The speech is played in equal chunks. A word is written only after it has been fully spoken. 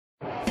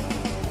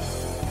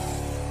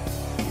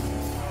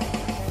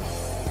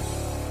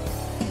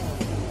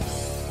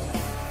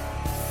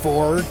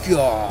For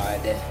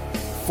God,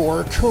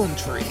 for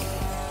country,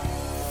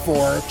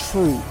 for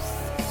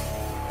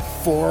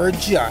truth, for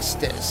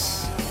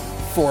justice,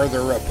 for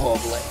the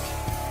Republic.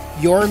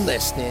 You're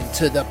listening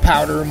to the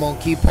Powder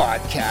Monkey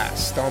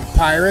Podcast on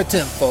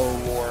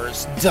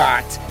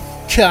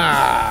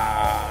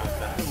PirateInfoWars.com.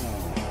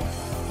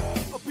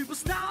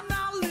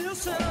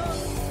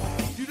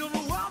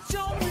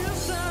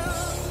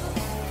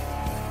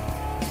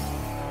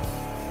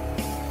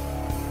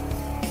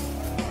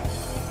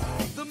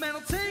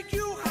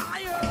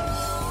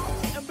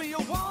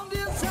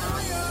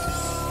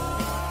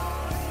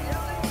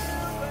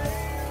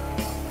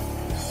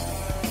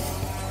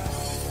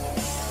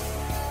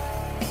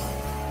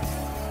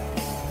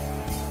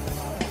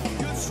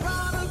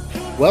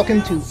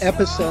 Welcome to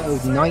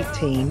episode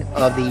 19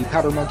 of the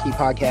Powder Monkey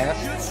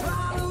Podcast.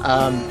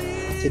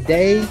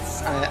 Today,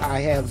 I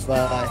have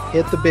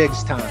hit the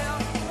bigs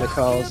time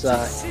because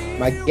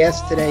my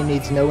guest today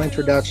needs no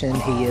introduction.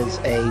 He is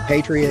a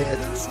patriot,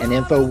 an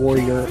info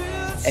warrior,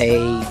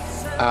 a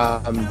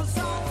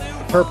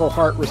Purple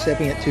Heart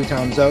recipient 2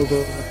 times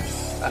over.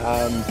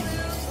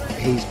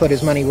 He's put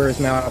his money where his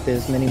mouth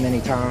is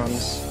many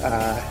times.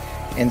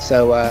 And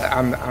so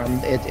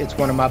it's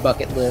one of my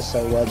bucket lists.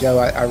 So, Joe,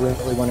 I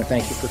really want to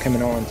thank you for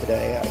coming on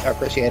today. I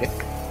appreciate it.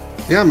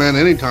 Yeah, man,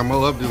 anytime. I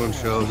love doing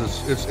shows.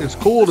 It's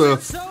cool to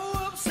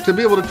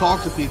be able to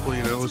talk to people,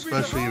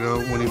 especially,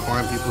 when you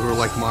find people who are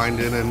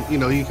like-minded and,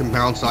 you can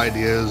bounce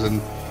ideas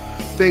and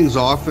things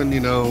off. And,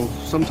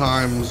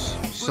 sometimes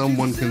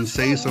someone can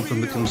say something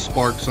that can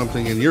spark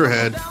something in your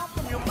head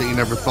that you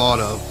never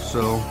thought of.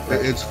 So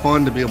it's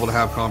fun to be able to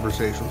have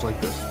conversations like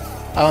this.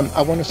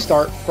 I want to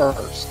start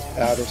first.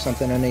 There's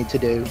something I need to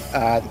do.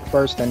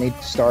 First, I need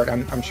to start.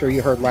 I'm sure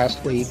you heard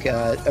last week,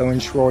 Owen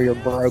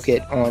Schroyer broke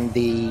it on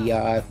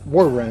the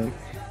War Room,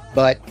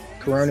 but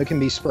Corona can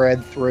be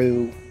spread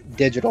through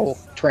digital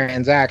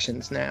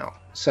transactions now.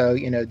 So,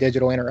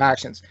 digital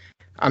interactions.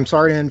 I'm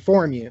sorry to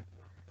inform you,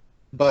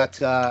 but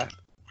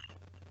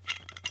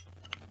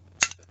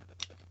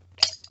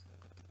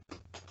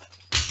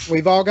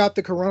we've all got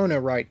the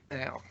Corona right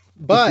now.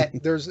 But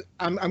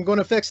I'm going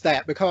to fix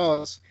that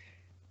because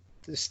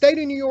the state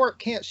of New York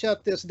can't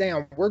shut this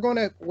down. We're going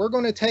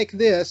to take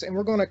this and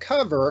we're going to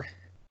cover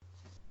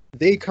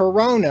the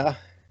Corona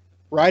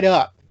right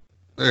up.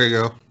 There you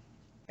go.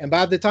 And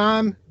by the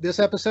time this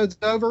episode's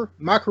over,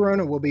 my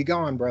Corona will be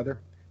gone,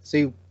 brother.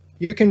 See,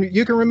 you can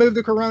remove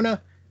the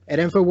Corona at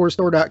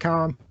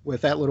InfoWarsStore.com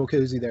with that little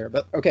koozie there.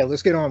 But okay,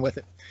 let's get on with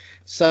it.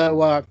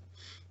 So,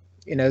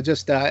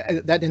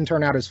 that didn't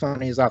turn out as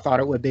funny as I thought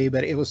it would be,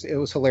 but it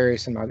was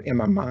hilarious in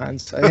my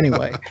mind. So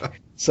anyway,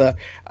 so.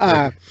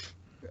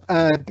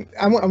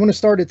 I want to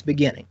start at the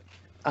beginning.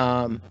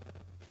 The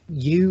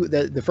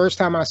first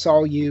time I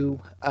saw you,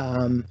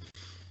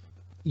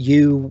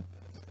 you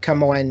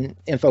come on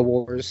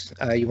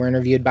InfoWars. You were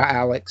interviewed by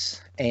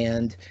Alex,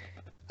 and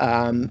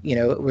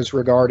it was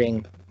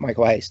regarding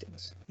Michael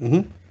Hastings.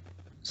 Mm-hmm.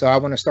 So I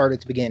want to start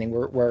at the beginning.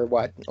 We're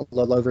a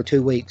little over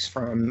 2 weeks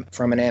from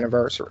an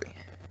anniversary,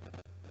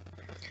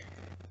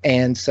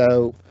 and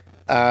so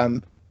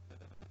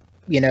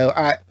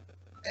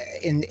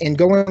in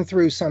going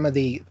through some of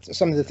the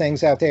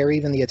things out there,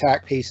 even the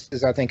attack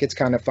pieces, I think it's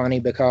kind of funny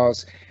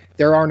because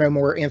there are no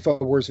more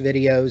InfoWars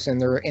videos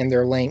and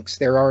their links.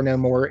 There are no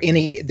more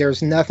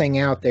there's nothing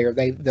out there.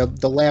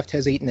 The left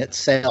has eaten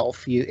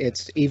itself.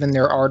 It's even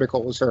their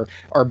articles are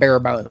bare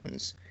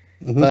bones.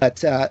 Mm-hmm.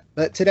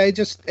 But today,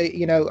 just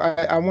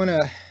I want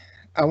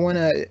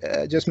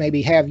to just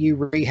maybe have you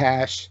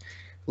rehash,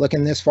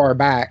 looking this far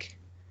back,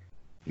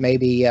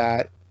 maybe.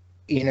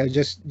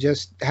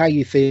 Just how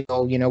you feel,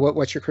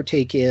 what your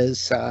critique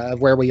is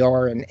of where we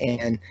are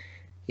and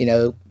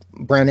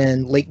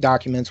Brennan, leaked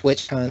documents,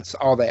 witch hunts,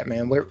 all that,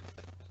 man. Where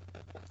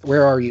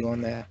are you on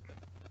that?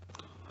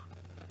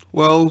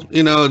 Well,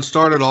 it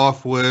started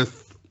off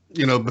with,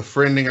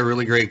 befriending a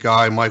really great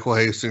guy, Michael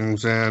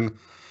Hastings, and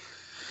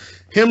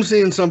him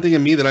seeing something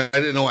in me that I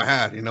didn't know I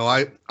had.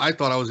 I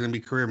thought I was going to be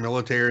career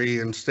military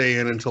and stay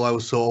in until I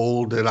was so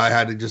old that I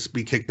had to just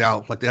be kicked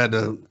out. Like they had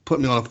to put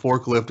me on a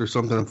forklift or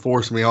something and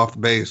force me off the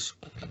base.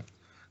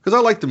 Because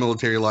I liked the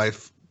military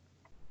life.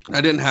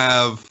 I didn't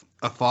have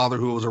a father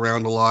who was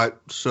around a lot.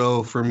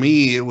 So for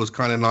me, it was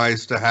kind of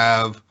nice to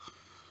have,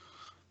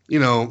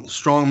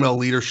 strong male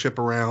leadership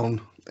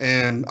around.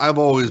 And I've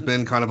always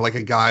been kind of like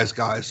a guy's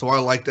guy. So I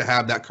like to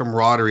have that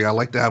camaraderie. I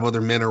like to have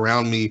other men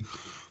around me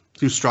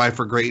who strive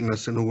for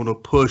greatness and who want to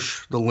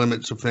push the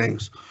limits of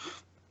things.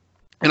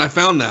 And I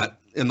found that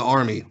in the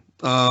Army.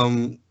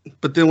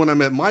 But then when I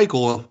met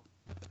Michael,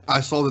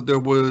 I saw that there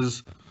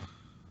was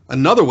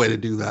another way to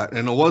do that.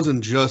 And it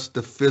wasn't just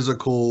the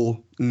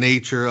physical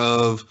nature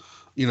of,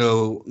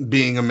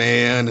 being a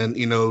man and,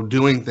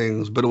 doing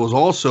things, but it was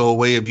also a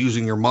way of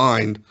using your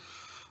mind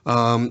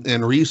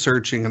and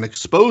researching and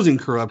exposing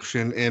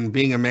corruption and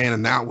being a man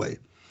in that way.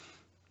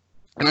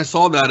 And I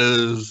saw that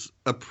as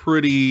a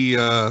pretty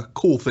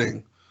cool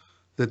thing,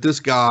 that this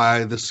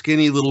guy, the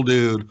skinny little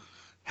dude,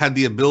 had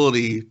the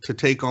ability to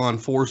take on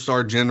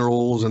 4-star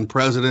generals and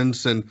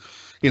presidents and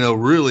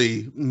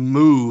really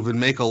move and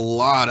make a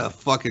lot of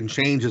fucking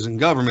changes in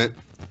government.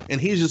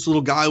 And he's just a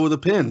little guy with a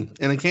pen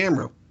and a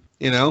camera,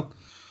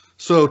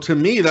 So to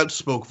me, that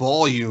spoke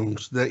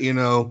volumes that,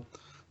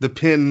 the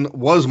pen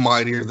was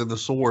mightier than the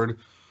sword,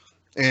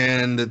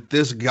 and that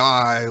this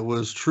guy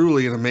was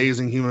truly an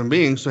amazing human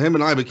being. So him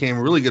and I became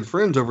really good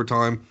friends over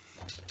time.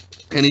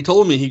 And he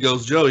told me, he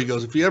goes, Joe, he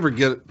goes, if you ever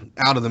get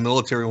out of the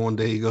military one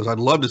day, he goes, I'd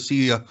love to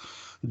see you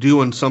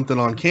doing something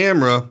on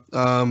camera.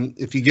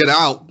 If you get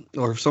out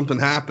or if something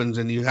happens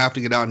and you have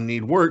to get out and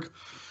need work,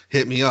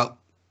 hit me up.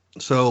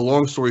 So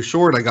long story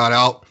short, I got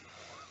out,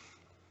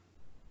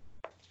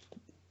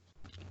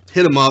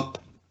 hit him up.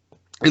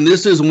 And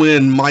this is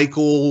when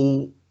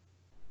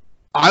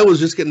I was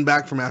just getting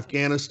back from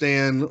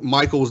Afghanistan.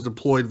 Michael was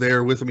deployed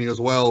there with me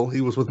as well.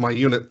 He was with my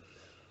unit.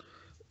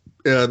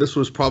 This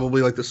was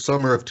probably like the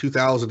summer of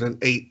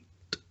 2008,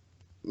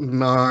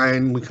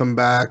 9. We come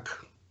back.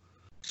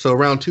 So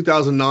around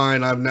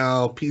 2009, I've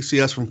now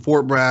PCS from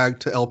Fort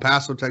Bragg to El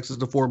Paso, Texas,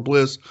 to Fort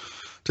Bliss,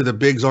 to the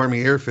Biggs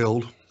Army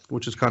Airfield,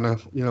 which is kind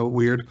of,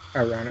 weird.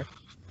 Ironic.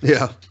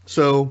 Yeah.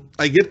 So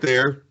I get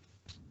there,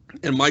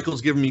 and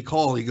Michael's giving me a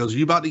call. He goes, "Are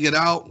you about to get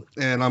out?"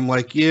 And I'm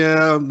like,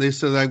 "Yeah." They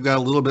said I've got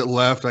a little bit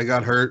left. I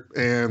got hurt,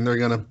 and they're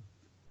going to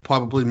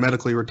probably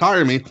medically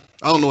retire me.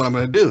 I don't know what I'm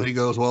going to do. He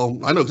goes, "Well,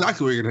 I know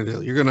exactly what you're going to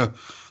do. You're going to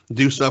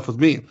do stuff with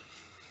me."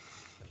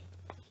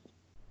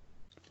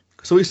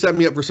 So he set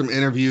me up for some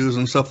interviews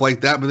and stuff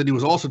like that. But then he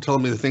was also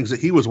telling me the things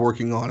that he was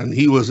working on. And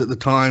he was at the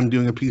time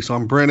doing a piece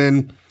on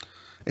Brennan,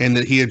 and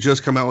that he had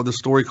just come out with a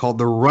story called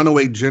The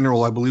Runaway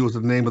General, I believe was the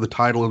name of the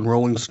title in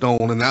Rolling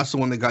Stone. And that's the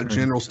one that got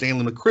General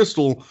Stanley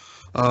McChrystal,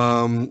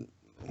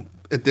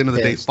 at the end of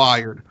the day,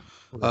 fired,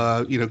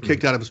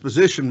 kicked out of his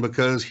position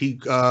because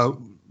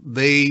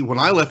when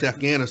I left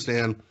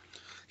Afghanistan,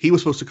 he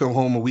was supposed to come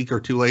home a week or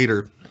two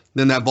later.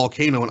 Then that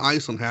volcano in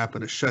Iceland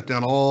happened. It shut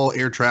down all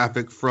air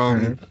traffic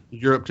from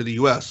Europe to the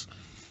U.S.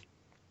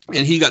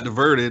 And he got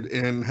diverted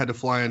and had to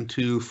fly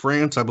into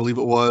France, I believe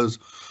it was,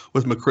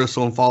 with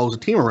McChrystal and follows a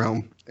team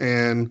around.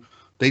 And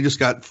they just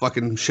got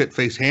fucking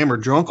shit-faced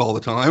hammered drunk all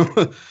the time.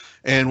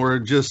 And we're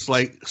just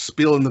like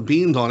spilling the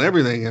beans on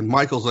everything. And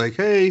Michael's like,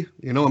 "Hey,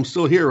 I'm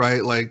still here,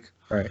 right?"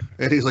 Right.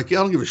 And he's like,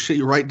 "Yeah, I don't give a shit.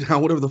 You write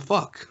down whatever the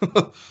fuck."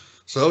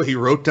 So he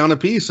wrote down a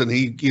piece, and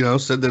he,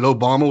 said that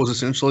Obama was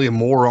essentially a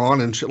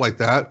moron and shit like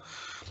that,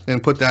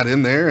 and put that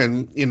in there.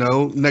 And,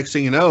 next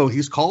thing you know,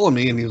 he's calling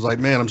me, and he's like,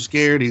 "Man, I'm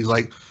scared." He's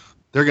like,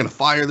 "They're going to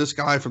fire this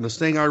guy from this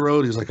thing I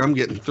wrote." He's like, "I'm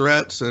getting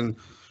threats." And,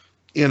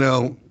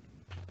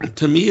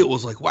 to me, it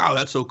was like, wow,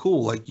 that's so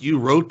cool. Like, you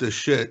wrote this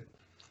shit,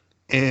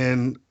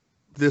 and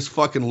this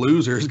fucking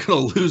loser is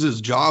going to lose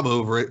his job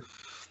over it.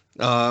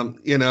 And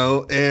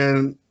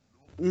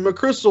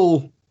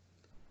McChrystal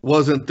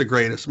wasn't the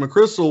greatest.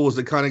 McChrystal was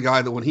the kind of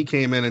guy that when he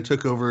came in and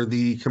took over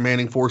the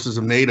commanding forces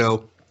of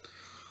NATO,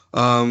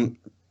 when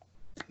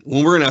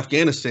we're in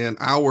Afghanistan,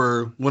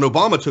 when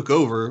Obama took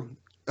over,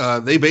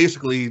 they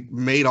basically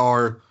made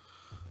our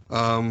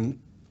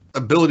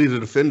ability to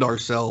defend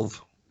ourselves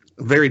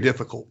very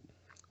difficult.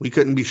 We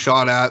couldn't be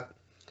shot at.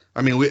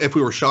 I mean, if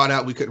we were shot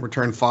at, we couldn't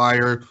return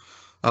fire.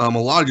 A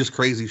lot of just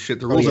crazy shit.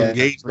 The rules of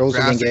engagement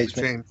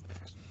changed.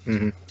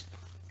 Mm-hmm.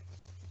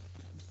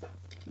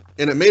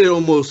 And it made it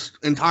almost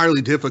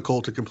entirely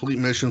difficult to complete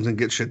missions and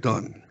get shit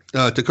done,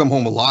 to come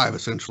home alive,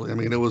 essentially. I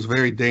mean, it was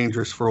very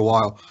dangerous for a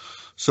while.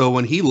 So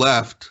when he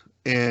left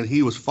and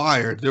he was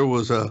fired, there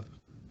was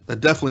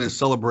definitely a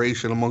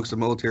celebration amongst the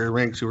military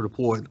ranks who were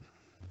deployed,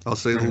 I'll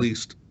say the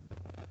least.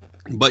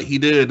 But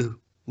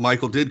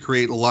Michael did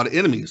create a lot of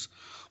enemies.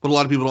 What a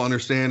lot of people don't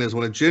understand is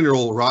when a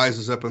general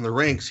rises up in the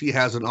ranks, he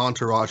has an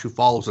entourage who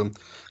follows him,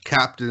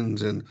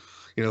 captains and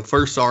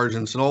first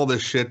sergeants and all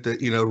this shit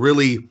that,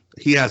 really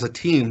he has a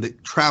team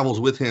that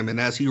travels with him. And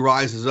as he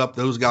rises up,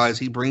 those guys,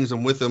 he brings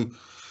them with him.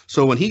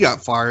 So when he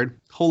got fired,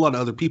 a whole lot of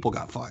other people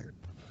got fired.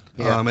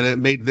 Yeah.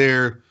 And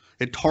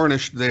it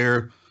tarnished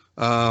their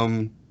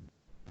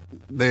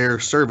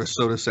service,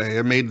 so to say.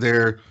 It made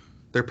their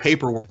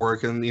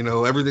paperwork and,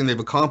 everything they've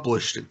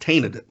accomplished, it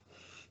tainted it.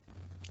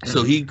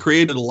 So he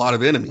created a lot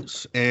of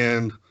enemies.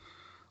 And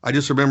I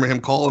just remember him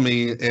calling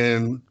me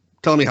and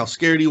telling me how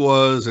scared he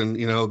was, and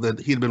that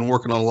he'd been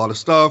working on a lot of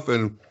stuff,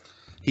 and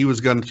he was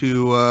going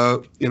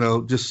to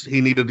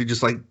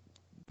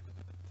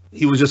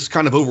he was just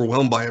kind of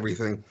overwhelmed by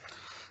everything.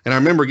 And I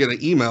remember getting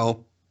an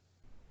email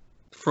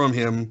from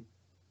him,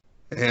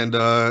 and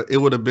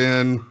it would have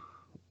been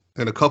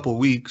in a couple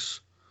weeks.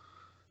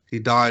 He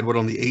died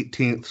on the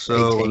 18th,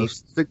 so on the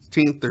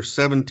 16th or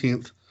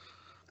 17th,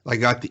 I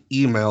got the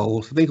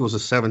email. I think it was the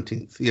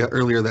 17th,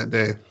 earlier that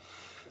day.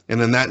 And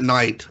then that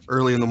night,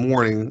 early in the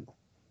morning,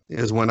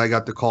 is when I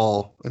got the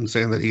call and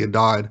saying that he had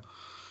died.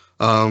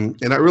 And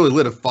that really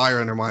lit a fire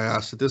under my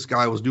ass that this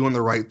guy was doing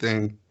the right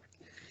thing.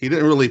 He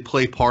didn't really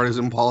play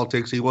partisan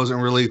politics. He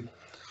wasn't really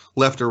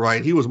left or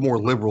right. He was more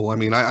liberal. I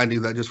mean, I knew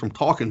that just from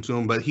talking to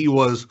him, but he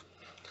was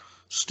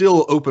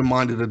still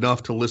open-minded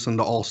enough to listen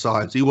to all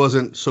sides. He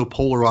wasn't so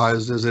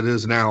polarized as it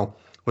is now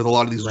with a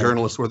lot of these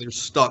journalists where they're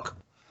stuck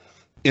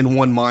in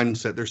one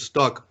mindset. They're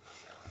stuck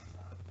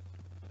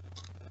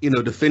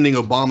defending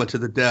Obama to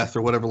the death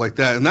or whatever like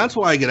that. And that's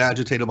why I get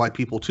agitated by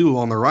people too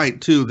on the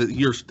right too,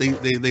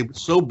 that they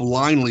so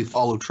blindly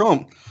follow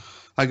Trump.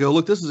 I go,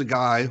 look, this is a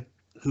guy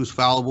who's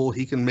fallible.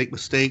 He can make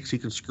mistakes. He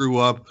can screw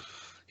up.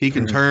 He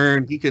can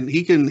turn. He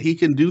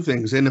can do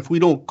things. And if we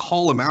don't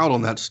call him out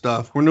on that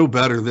stuff, we're no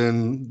better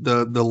than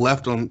the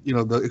left on,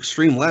 the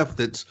extreme left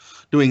that's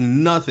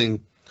doing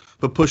nothing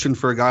but pushing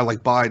for a guy like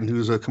Biden,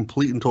 who's a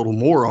complete and total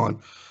moron.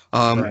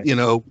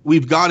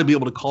 We've got to be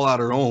able to call out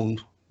our own.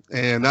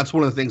 And that's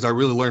one of the things I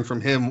really learned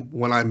from him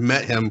when I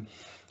met him,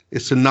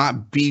 is to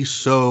not be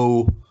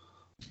to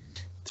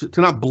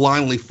not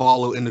blindly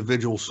follow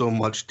individuals so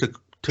much, to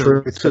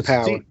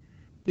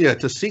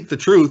seek the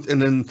truth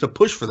and then to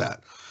push for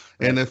that.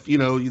 And if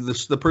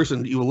the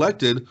person you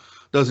elected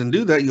doesn't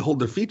do that, you hold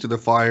their feet to the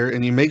fire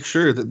and you make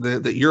sure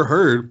that you're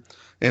heard,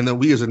 and that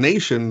we as a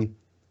nation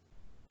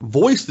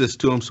voice this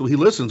to him so he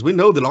listens. We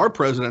know that our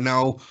president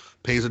now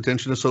pays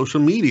attention to social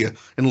media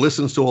and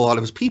listens to a lot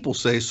of his people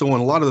say. So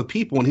when a lot of the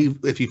people,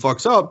 if he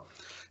fucks up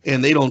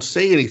and they don't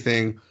say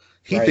anything,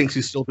 he thinks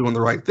he's still doing the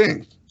right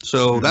thing.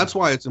 So that's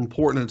why it's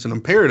important. It's an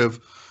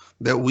imperative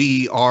that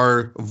we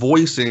are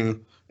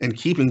voicing and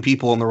keeping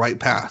people on the right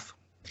path.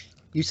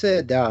 You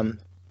said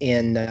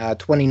in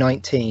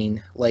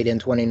 2019, late in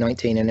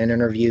 2019, in an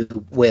interview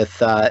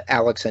with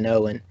Alex and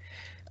Owen,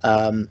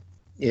 a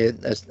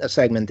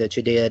segment that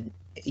you did,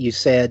 you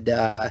said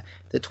that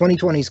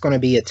 2020 is going to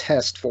be a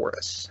test for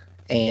us.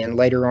 And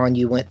later on,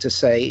 you went on to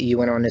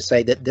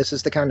say that this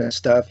is the kind of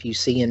stuff you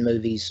see in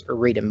movies or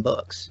read in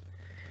books.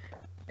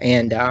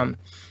 And,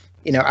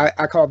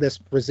 I call this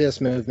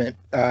resist movement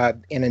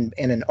in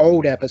an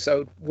old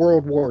episode,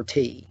 World War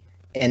T.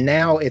 And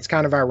now it's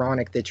kind of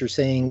ironic that you're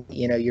seeing,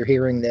 you're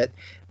hearing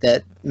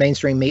that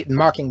mainstream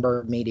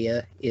Mockingbird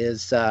media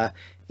is,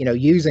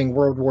 using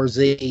World War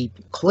Z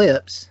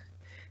clips,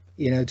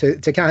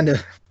 to kind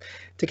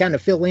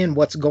of fill in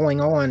what's going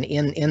on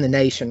in the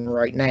nation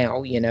right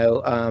now.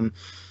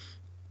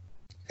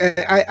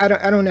 I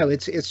don't know.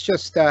 It's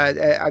just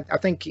I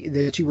think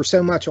that you were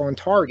so much on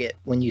target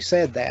when you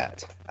said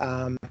that.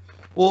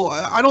 Well,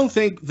 I don't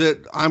think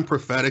that I'm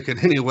prophetic in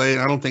any way,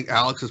 and I don't think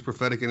Alex is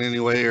prophetic in any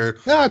way.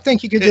 No, I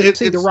think you could just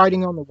see the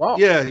writing on the wall.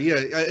 Yeah.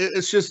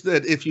 It's just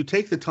that if you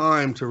take the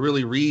time to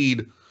really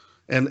read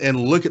and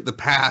look at the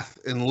path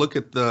and look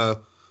at the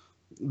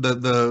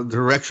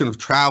direction of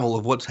travel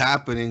of what's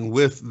happening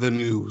with the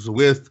news,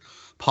 with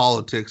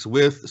politics,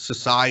 with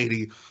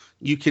society,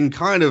 you can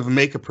kind of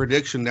make a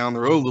prediction down the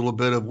road a little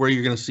bit of where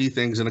you're going to see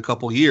things in a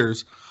couple of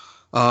years.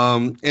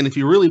 And if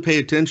you really pay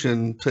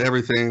attention to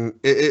everything,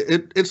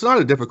 it's not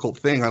a difficult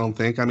thing, I don't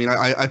think. I mean,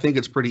 I think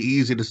it's pretty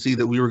easy to see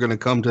that we were going to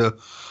come to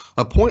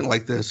a point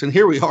like this. And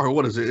here we are.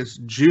 What is it? It's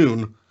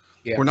June.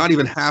 Yeah. We're not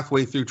even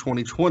halfway through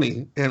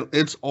 2020, and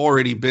it's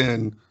already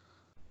been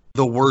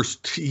the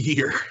worst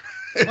year.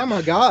 Oh,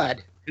 my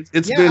God.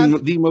 It's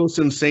been the most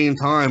insane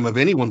time of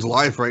anyone's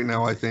life right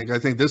now, I think. I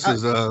think this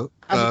is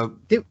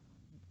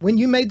when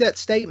you made that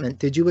statement,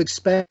 did you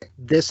expect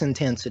this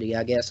intensity,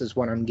 I guess is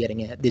what I'm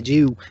getting at? Did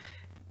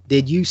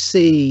you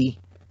see,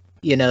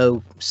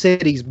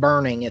 cities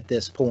burning at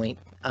this point?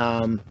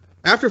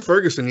 After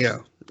Ferguson, yeah.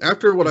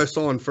 After what I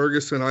saw in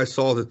Ferguson, I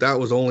saw that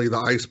was only the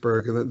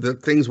iceberg, and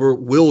that things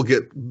will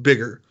get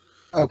bigger.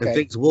 Okay. And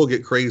things will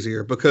get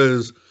crazier,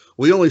 because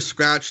we only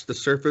scratched the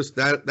surface.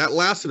 That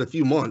lasted a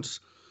few months.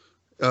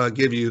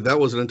 That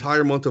was an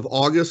entire month of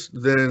August.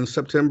 Then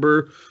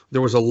September, there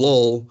was a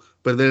lull.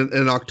 But then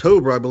in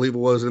October, I believe it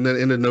was, and then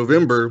into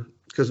November,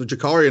 because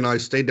Jakari and I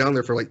stayed down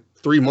there for like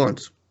 3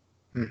 months.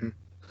 Mm-hmm.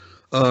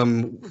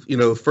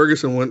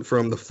 Ferguson went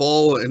from the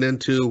fall and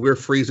into we're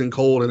freezing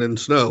cold and in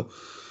snow.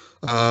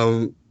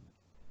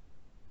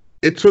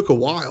 It took a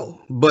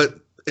while, but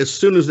as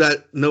soon as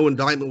that no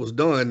indictment was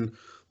done,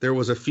 there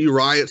was a few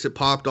riots that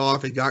popped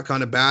off. It got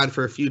kind of bad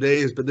for a few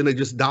days, but then it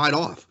just died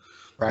off.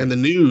 Right. And the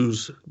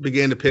news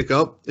began to pick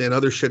up, and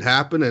other shit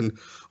happened, and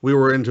we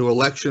were into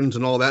elections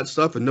and all that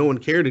stuff, and no one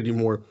cared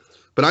anymore.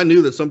 But I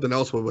knew that something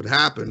else would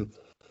happen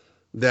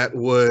that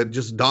would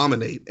just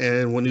dominate.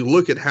 And when you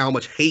look at how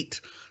much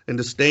hate and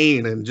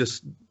disdain and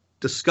just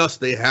disgust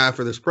they have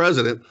for this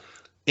president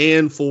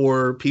and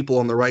for people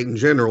on the right in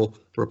general,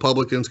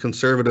 Republicans,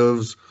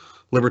 conservatives,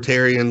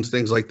 libertarians,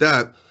 things like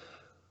that,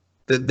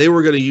 that they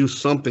were going to use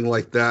something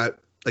like that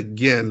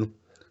again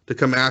to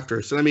come after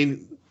us. And I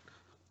mean,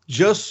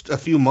 just a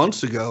few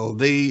months ago,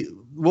 the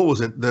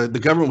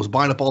government was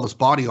buying up all this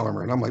body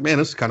armor. And I'm like, man,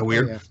 this is kind of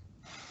weird. Oh, yeah.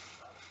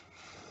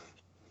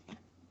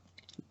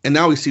 And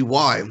now we see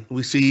why.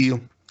 We see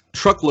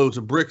truckloads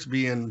of bricks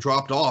being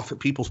dropped off at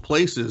people's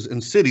places in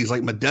cities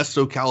like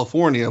Modesto,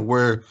 California,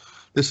 where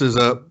this is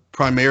a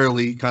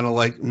primarily kind of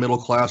like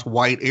middle-class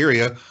white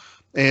area.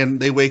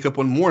 And they wake up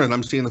one morning,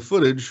 I'm seeing the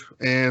footage,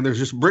 and there's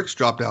just bricks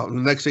dropped out. And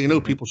the next thing you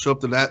know, people show up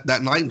to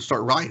that night and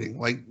start rioting.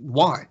 Like,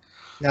 why?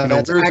 No,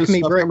 that's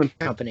Acme Brick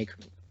Company.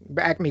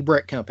 Acme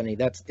Brick Company.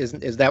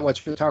 Is that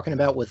what you're talking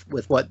about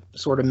with what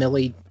sort of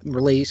Milley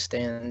released?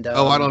 And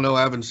I don't know.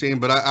 I haven't seen,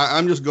 but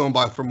I'm just going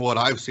by from what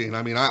I've seen.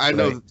 I mean, I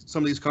know that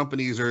some of these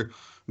companies are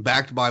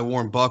backed by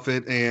Warren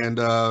Buffett and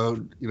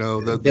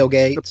the Bill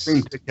Gates,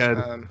 supreme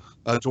dickhead,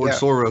 George yeah.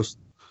 Soros.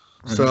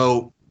 Mhm.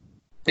 So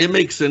it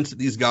makes sense that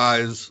these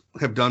guys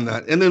have done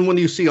that. And then when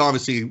you see,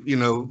 obviously,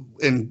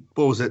 in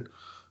what was it,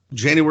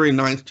 January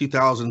 9th,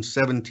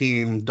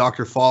 2017,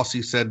 Dr.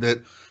 Fauci said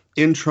that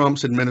in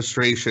Trump's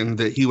administration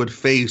that he would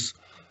face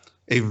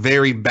a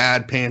very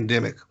bad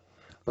pandemic.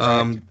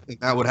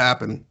 That would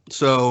happen.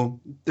 So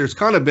there's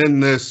kind of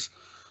been this,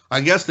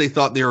 I guess they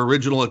thought their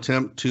original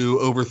attempt to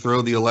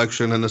overthrow the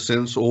election in a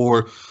sense,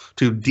 or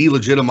to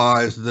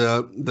delegitimize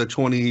the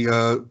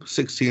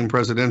 2016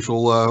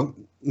 presidential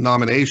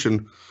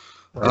nomination,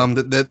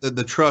 that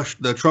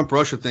the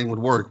Trump-Russia thing would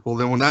work. Well,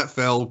 then when that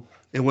failed,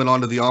 it went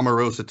on to the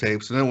Omarosa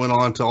tapes, and then it went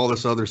on to all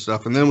this other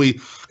stuff. And then we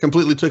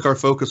completely took our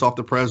focus off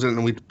the president,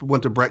 and we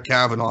went to Brett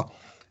Kavanaugh.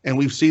 And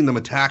we've seen them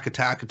attack.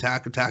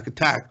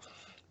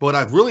 But what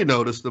I've really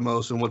noticed the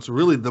most, and what's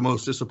really the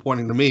most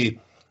disappointing to me,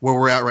 where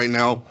we're at right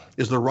now,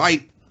 is the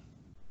right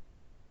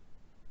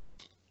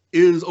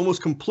is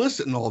almost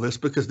complicit in all this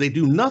because they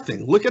do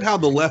nothing. Look at how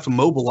the left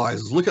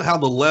mobilizes. Look at how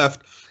the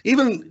left,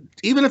 even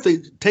if they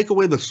take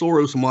away the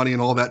Soros money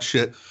and all that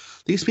shit,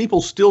 these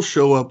people still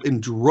show up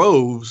in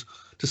droves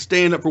to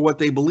stand up for what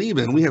they believe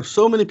in. We have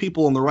so many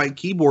people on the right,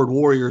 keyboard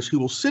warriors, who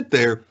will sit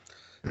there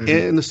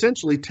and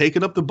essentially take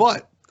it up the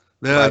butt.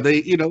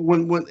 They,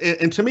 when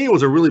and to me, it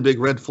was a really big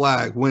red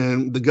flag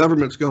when the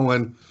government's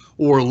going,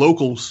 or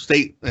local,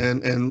 state,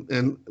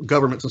 and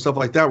governments and stuff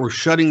like that were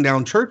shutting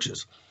down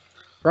churches.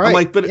 Right. I'm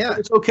like, but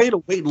it's okay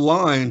to wait in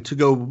line to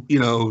go,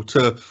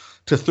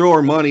 to throw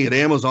our money at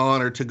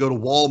Amazon, or to go to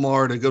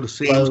Walmart, or go to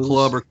Sam's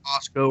Club or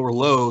Costco or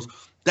Lowe's.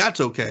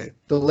 That's okay.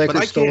 The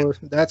liquor store,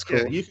 that's cool.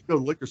 Yeah, you can go to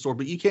the liquor store,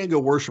 but you can't go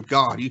worship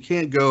God. You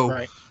can't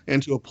go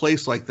into a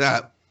place like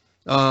that.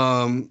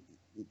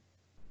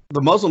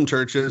 The Muslim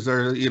churches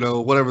are,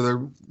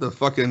 whatever the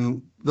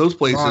fucking, those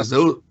places,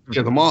 the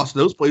mosques,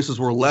 those places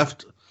were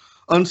left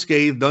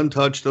unscathed,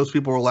 untouched. Those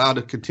people were allowed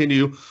to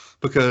continue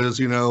because,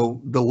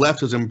 the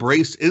left has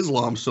embraced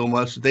Islam so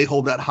much that they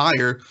hold that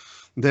higher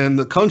than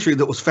the country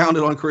that was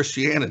founded on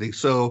Christianity.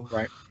 So,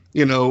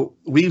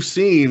 we've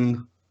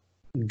seen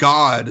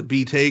God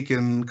be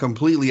taken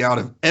completely out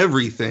of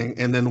everything,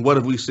 and then what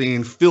have we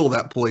seen fill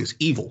that place?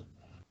 Evil.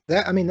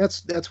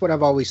 That's what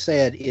I've always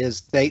said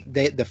is they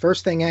the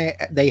first thing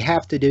they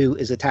have to do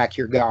is attack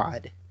your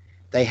God.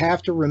 They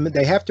have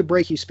to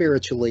break you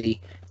spiritually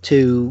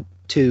to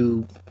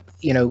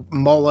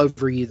mull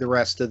over you the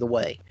rest of the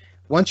way.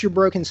 Once you're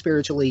broken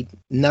spiritually,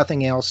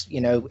 nothing else,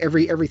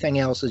 everything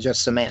else is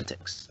just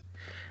semantics.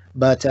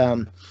 But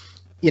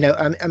you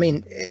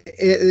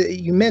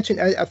mentioned,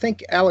 I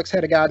think Alex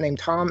had a guy named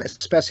Tom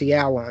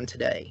Especial on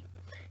today,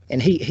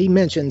 and he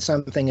mentioned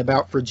something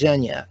about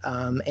Virginia,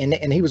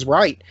 and he was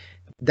right.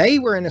 They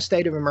were in a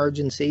state of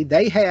emergency.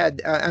 They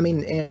had,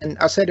 and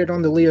I said it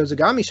on the Leo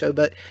Zagami show,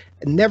 but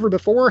never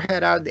before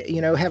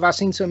have I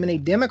seen so many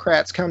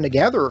Democrats come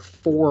together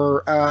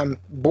for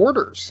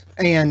borders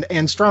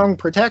and strong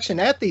protection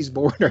at these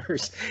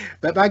borders.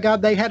 But by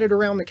God, they had it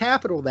around the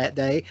Capitol that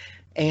day.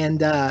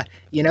 And how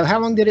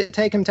long did it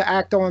take him to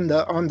act on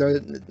the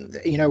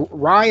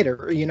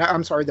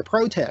the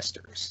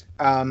protesters?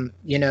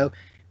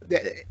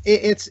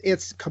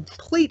 It's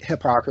complete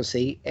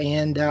hypocrisy,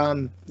 and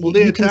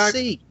you can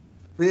see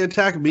they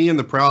attack me and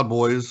the Proud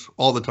Boys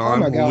all the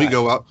time when we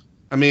go out.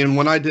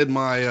 When I did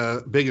my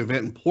big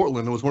event in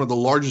Portland, it was one of the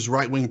largest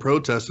right-wing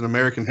protests in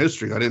American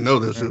history. I didn't know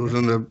this; it was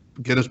in the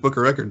Guinness Book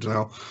of Records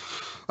now,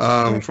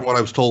 from what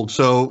I was told.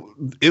 So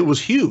it was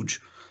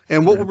huge.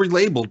 And what were we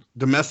labeled?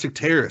 Domestic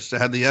terrorists. I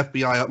had the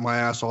FBI up my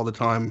ass all the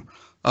time.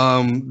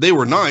 They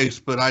were nice,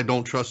 but I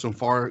don't trust them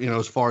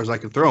as far as I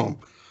could throw them.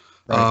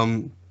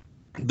 Right.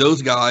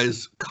 Those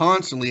guys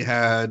constantly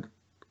had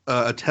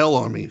a tell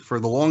on me for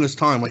the longest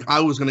time. Like I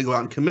was going to go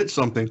out and commit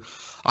something.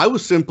 I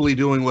was simply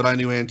doing what I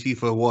knew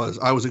Antifa was.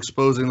 I was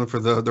exposing them for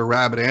the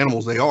rabid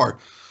animals they are.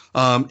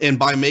 And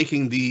by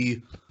making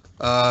the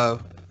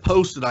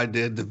posts that I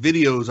did, the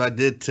videos I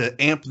did to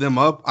amp them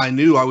up, I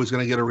knew I was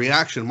going to get a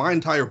reaction. My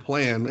entire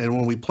plan, and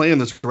when we planned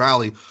this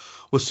rally,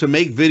 was to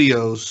make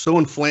videos so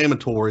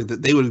inflammatory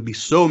that they would be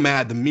so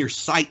mad. The mere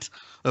sight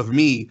of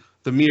me,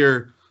 the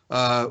mere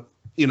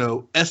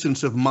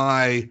essence of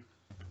my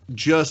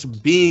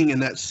just being in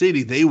that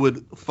city, they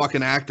would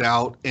fucking act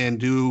out and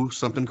do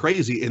something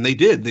crazy. And they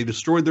did. They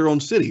destroyed their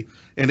own city,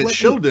 and it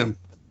showed them.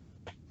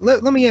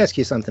 Let me ask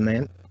you something,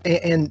 man.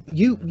 And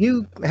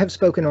you have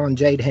spoken on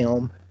Jade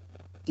Helm,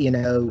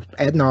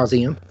 ad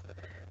nauseum,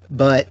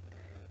 but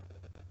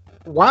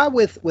why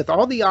with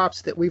all the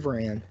ops that we've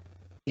ran,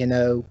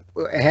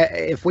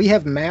 if we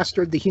have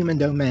mastered the human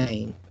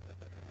domain,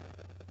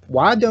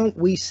 why don't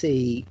we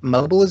see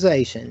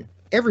mobilization?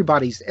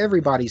 Everybody's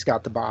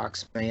got the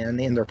box, man,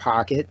 in their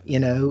pocket,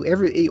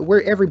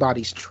 where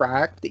everybody's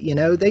tracked,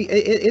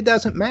 it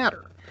doesn't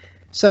matter.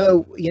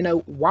 So,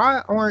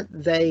 why aren't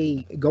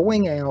they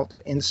going out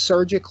and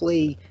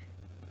surgically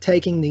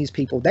taking these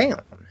people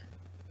down?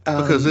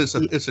 Because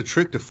it's a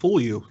trick to fool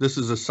you. This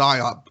is a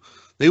psyop.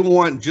 They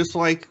want, just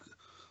like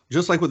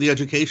just like what the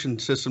education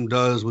system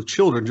does with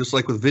children, just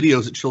like with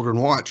videos that children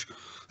watch.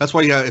 That's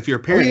why, if you're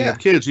a parent and you have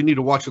kids, you need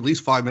to watch at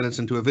least 5 minutes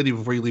into a video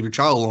before you leave your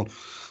child alone.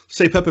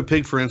 Say Peppa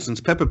Pig, for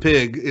instance. Peppa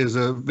Pig is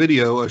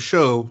a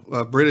show,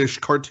 a British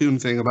cartoon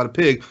thing about a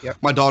pig. Yep.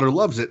 My daughter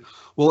loves it.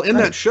 Well, in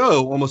that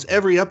show, almost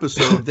every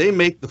episode, they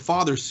make the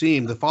father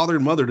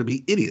and mother to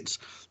be idiots.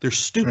 They're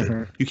stupid.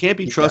 Mm-hmm. You can't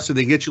be trusted.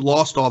 They get you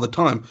lost all the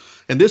time.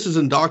 And this is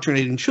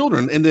indoctrinating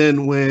children. And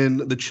then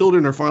when the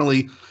children are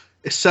finally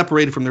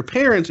separated from their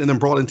parents and then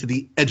brought into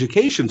the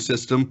education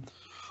system,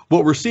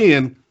 what we're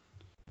seeing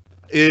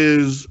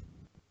is,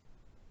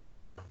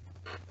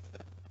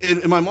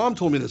 and my mom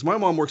told me this. My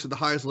mom works at the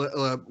highest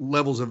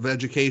levels of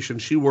education.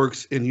 She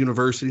works in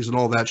universities and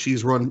all that.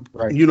 She's run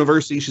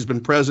universities. She's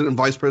been president and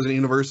vice president of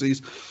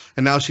universities,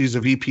 and now she's a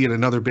VP at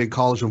another big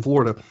college in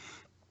Florida.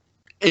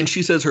 And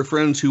she says her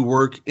friends who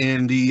work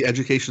in the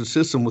education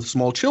system with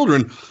small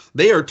children,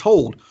 they are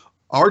told,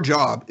 our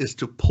job is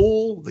to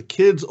pull the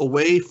kids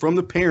away from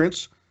the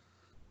parents,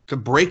 to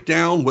break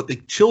down what the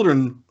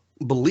children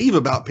believe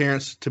about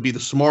parents to be the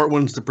smart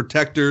ones, the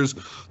protectors,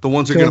 the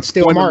ones that are going to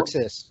instill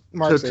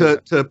Marxism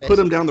to put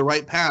them down the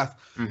right path.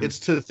 Mm-hmm. It's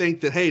to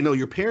think that, hey, no,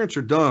 your parents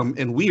are dumb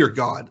and we are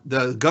God.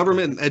 The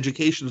government and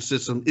education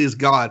system is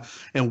God,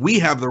 and we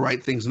have the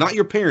right things, not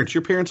your parents.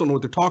 Your parents don't know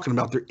what they're talking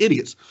about. They're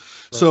idiots.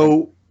 Right.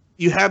 So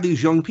you have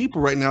these young people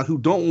right now who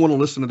don't want to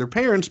listen to their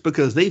parents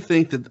because they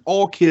think that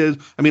all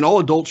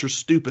adults are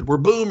stupid. We're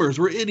boomers.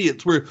 We're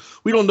idiots.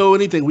 We don't know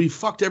anything. We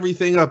fucked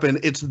everything up,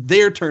 and it's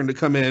their turn to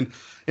come in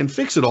and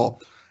fix it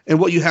all. And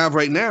what you have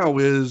right now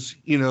is,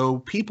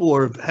 people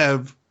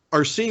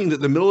are seeing that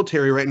the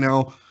military right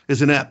now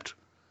is inept.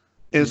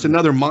 And it's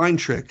another mind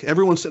trick.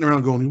 Everyone's sitting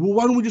around going, well,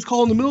 why don't we just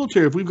call in the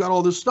military if we've got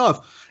all this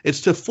stuff?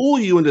 It's to fool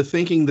you into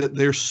thinking that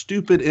they're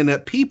stupid,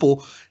 inept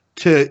people,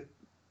 to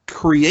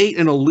create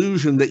an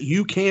illusion that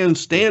you can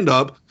stand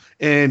up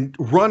and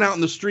run out in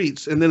the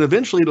streets. And then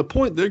eventually, at a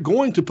point, they're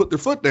going to put their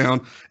foot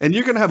down and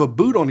you're going to have a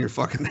boot on your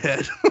fucking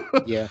head.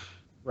 Yeah,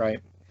 right.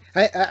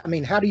 I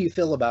mean, how do you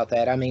feel about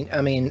that? I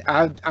mean,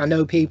 I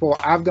know people.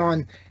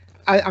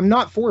 I'm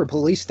not for a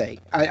police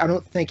state. I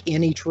don't think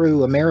any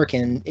true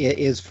American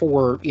is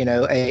for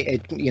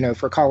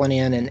for calling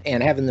in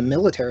and having the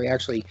military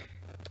actually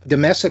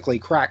domestically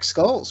crack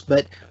skulls.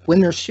 But when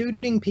they're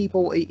shooting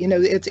people,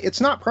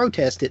 it's not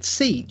protest, it's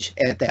siege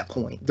at that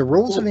point. The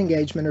rules of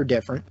engagement are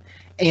different,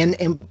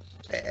 and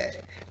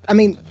I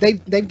mean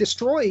they've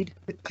destroyed.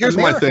 Here's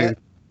America. My thing.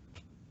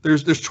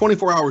 There's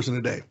 24 hours in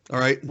a day. All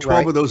right,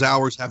 12 of those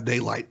hours have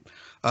daylight.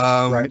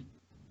 Right.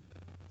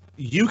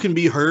 You can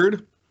be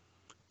heard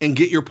and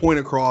get your point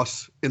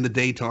across in the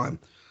daytime.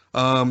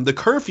 The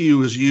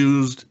curfew is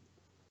used.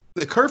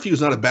 The curfew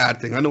is not a bad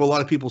thing. I know a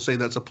lot of people say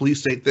that's a police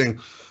state thing.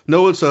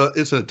 No, it's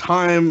a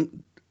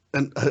time,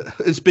 and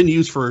it's been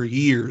used for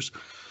years.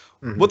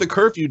 Mm-hmm. What the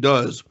curfew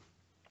does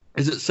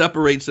is it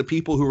separates the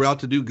people who are out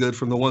to do good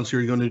from the ones who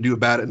are going to do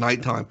bad at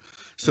nighttime.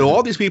 So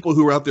all these people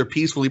who are out there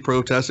peacefully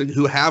protesting,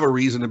 who have a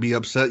reason to be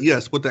upset,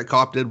 yes, what that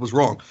cop did was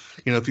wrong.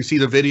 If you see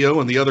the video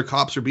and the other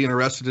cops are being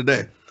arrested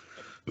today,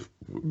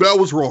 that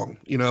was wrong.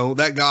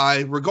 That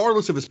guy,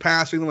 regardless of his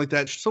past, anything like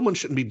that, someone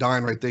shouldn't be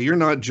dying right there. You're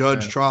not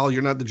judge, trial.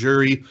 You're not the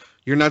jury.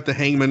 You're not the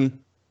hangman.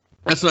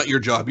 That's not your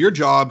job. Your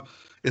job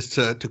is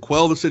to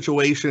quell the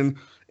situation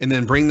and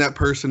then bring that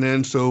person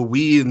in. So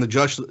we in the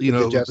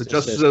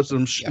justice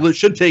system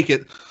should take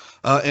it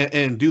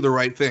and do the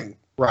right thing.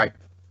 Right.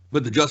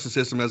 But the justice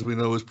system, as we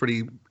know, is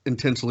pretty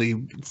intensely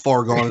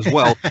far gone as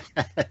well.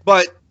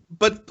 But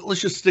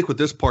let's just stick with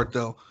this part,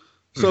 though.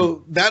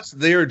 So that's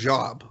their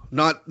job,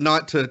 not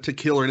to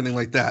kill or anything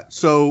like that.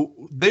 So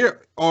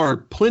there are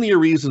plenty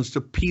of reasons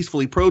to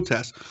peacefully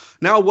protest.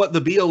 Now, what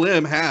the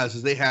BLM has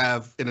is they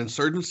have an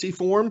insurgency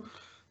form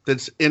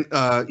that's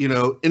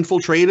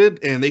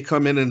infiltrated, and they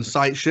come in and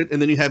incite shit.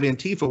 And then you have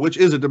Antifa, which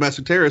is a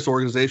domestic terrorist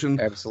organization.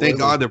 Absolutely.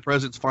 Thank God their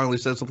president's finally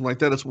said something like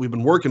that. That's what we've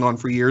been working on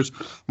for years.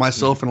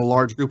 Myself and a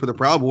large group of the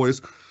Proud Boys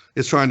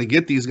is trying to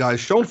get these guys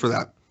shown for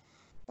that.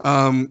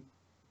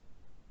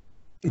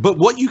 But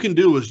what you can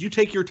do is you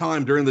take your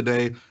time during the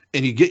day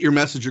and you get your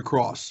message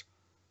across,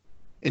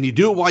 and you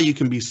do it while you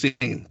can be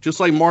seen. Just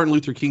like Martin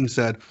Luther King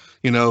said,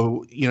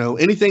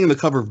 anything in the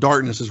cover of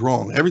darkness is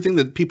wrong. Everything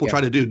that people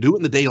try to do it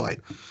in the daylight.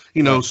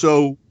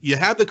 So you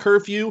have the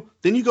curfew,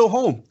 then you go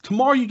home.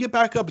 Tomorrow you get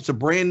back up. It's a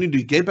brand new day.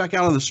 You get back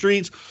out on the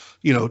streets,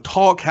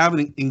 talk,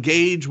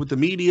 engage with the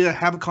media,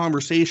 have a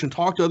conversation,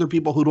 talk to other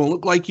people who don't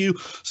look like you,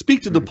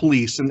 speak to the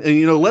police, and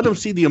let them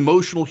see the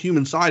emotional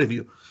human side of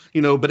you.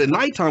 But at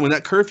nighttime, when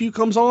that curfew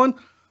comes on,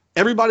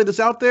 everybody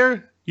that's out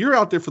there, you're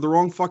out there for the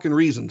wrong fucking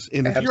reasons.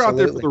 And if you're out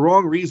there for the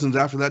wrong reasons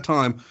after that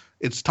time,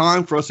 it's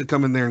time for us to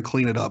come in there and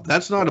clean it up.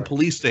 That's not a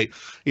police state.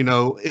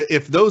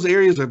 If those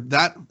areas are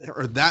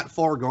that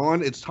far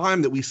gone, it's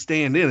time that we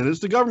stand in. And it's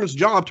the government's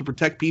job to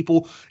protect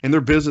people and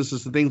their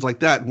businesses and things like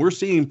that. And we're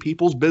seeing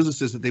people's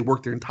businesses that they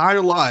work their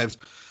entire lives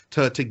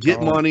to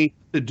get money,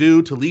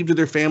 to leave to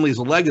their families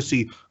a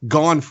legacy,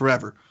 gone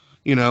forever.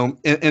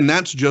 And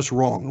that's just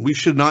wrong. We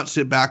should not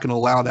sit back and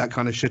allow that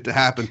kind of shit to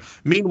happen.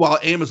 Meanwhile,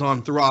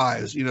 Amazon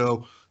thrives,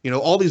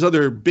 All these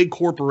other big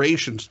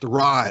corporations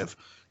thrive,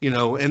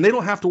 and they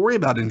don't have to worry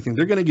about anything.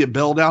 They're going to get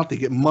bailed out. They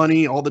get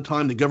money all the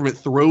time. The government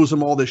throws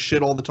them all this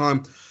shit all the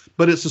time.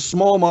 But it's the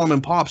small mom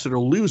and pops that are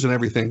losing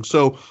everything.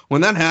 So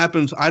when that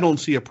happens, I don't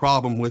see a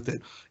problem with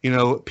it.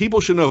 People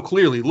should know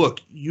clearly,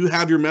 look, you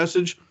have your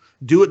message,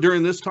 do it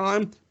during this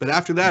time. But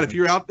after that, if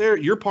you're out there,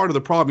 you're part of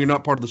the problem. You're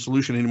not part of the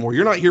solution anymore.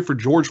 You're not here for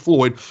George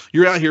Floyd.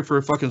 You're out here for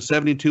a fucking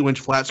 72-inch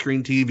flat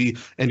screen TV,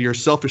 and you're a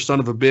selfish son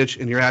of a bitch,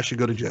 and your ass should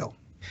go to jail.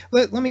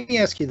 Let me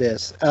ask you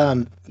this.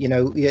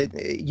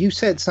 You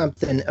said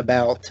something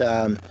about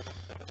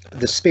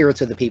the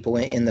spirits of the people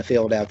in the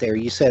field out there.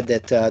 You said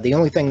that the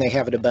only thing they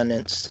have in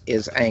abundance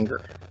is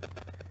anger.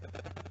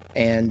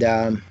 And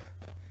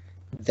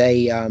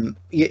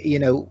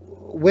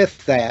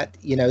with that,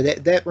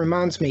 that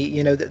reminds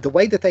me, the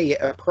way that they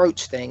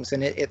approach things,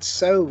 and it's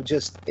so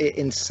just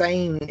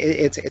insane.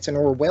 It's an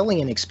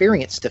Orwellian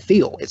experience to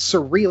feel. It's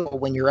surreal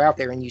when you're out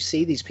there and you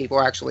see these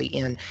people actually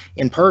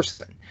in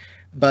person.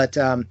 But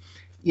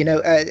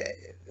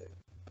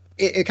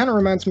it kind of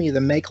reminds me of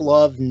the make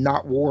love,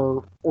 not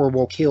war, or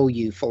we'll kill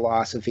you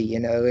philosophy.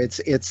 They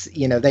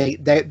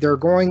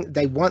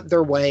want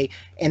their way,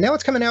 and now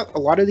it's coming out. A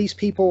lot of these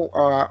people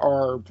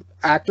are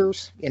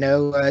actors.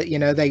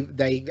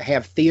 They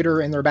have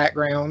theater in their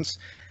backgrounds,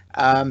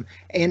 and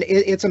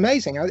it's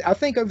amazing. I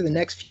think over the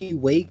next few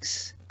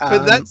weeks.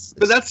 That's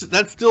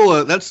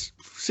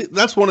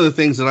one of the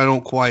things that I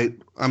don't quite.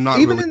 I'm not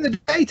even really, in the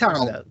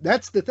daytime though.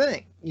 That's the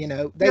thing. They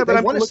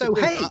want to sow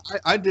hate.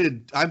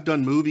 I've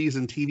done movies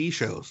and TV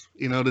shows.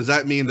 Does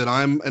that mean that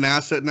I'm an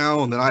asset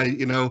now and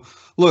that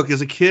look,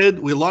 as a kid,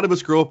 a lot of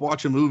us grow up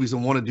watching movies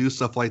and want to do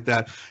stuff like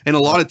that. And a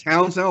lot of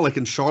towns now, like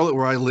in Charlotte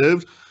where I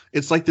lived,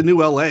 it's like the new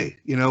LA.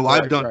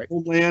 I've done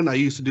Homeland. I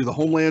used to do the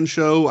Homeland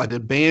show. I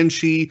did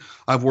Banshee.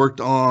 I've worked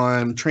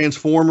on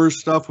Transformers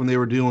stuff when they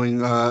were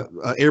doing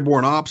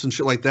airborne ops and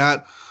shit like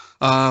that.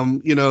 A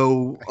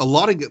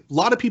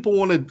lot of people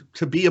wanted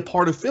to be a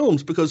part of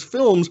films because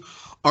films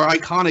are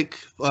iconic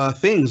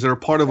things that are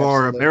part of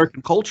our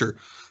American culture.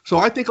 So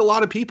I think a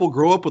lot of people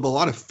grow up with a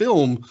lot of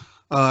film,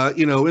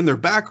 in their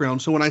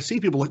background. So when I see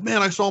people like,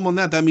 man, I saw him on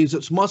that means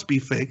it must be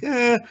fake.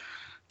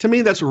 To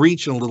me, that's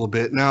reaching a little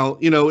bit. Now,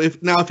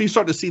 if you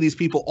start to see these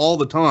people all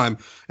the time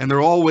and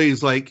they're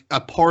always like a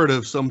part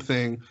of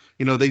something,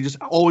 they just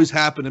always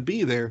happen to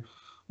be there.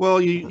 Well,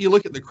 you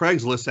look at the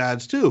Craigslist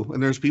ads too,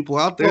 and there's people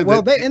out there.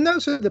 And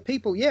those are the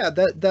people,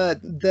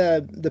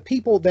 the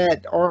people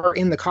that are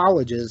in the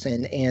colleges,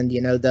 and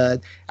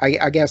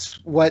I guess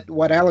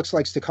what Alex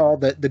likes to call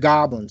the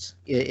goblins,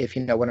 if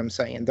you know what I'm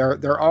saying.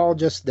 They're all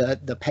just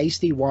the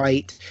pasty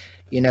white,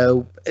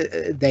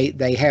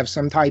 they have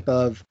some type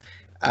of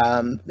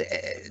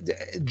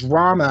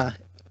drama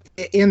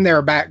in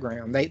their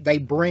background. They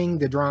bring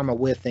the drama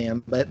with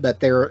them,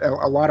 but there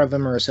a lot of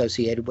them are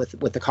associated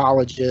with the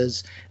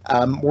colleges.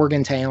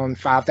 Morgantown,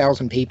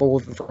 5,000 people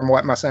from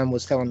what my son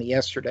was telling me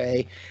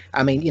yesterday.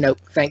 I mean,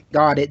 thank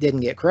God it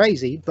didn't get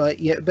crazy, but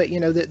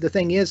the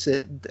thing is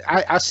that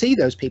I see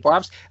those people.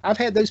 I've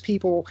had those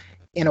people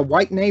in a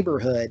white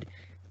neighborhood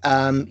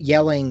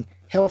yelling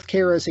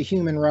healthcare is a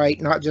human right,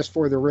 not just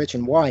for the rich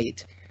and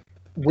white,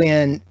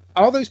 when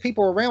all those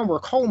people around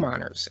were coal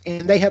miners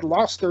and they had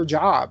lost their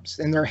jobs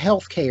and their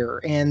health care,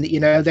 and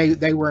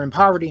they were in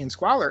poverty and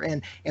squalor,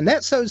 and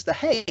that sows the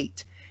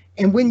hate.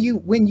 And when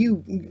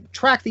you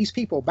track these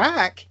people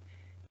back,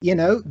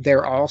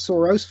 they're all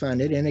Soros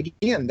funded, and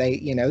again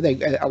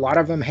they a lot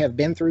of them have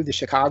been through the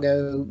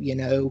Chicago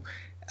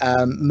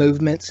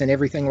movements and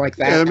everything like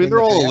that. Yeah, I mean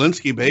they're all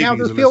Alinsky babies. Now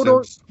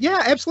they're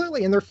yeah,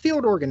 absolutely, and they're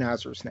field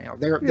organizers now.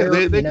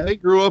 They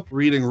grew up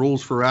reading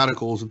Rules for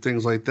Radicals and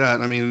things like that.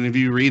 I mean, if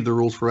you read the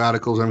Rules for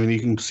Radicals, I mean you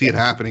can see it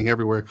happening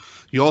everywhere.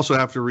 You also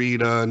have to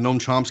read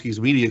Noam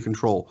Chomsky's Media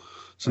Control.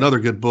 It's another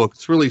good book.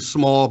 It's really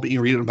small, but you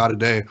can read it in about a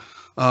day.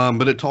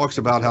 But it talks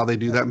about how they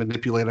do that,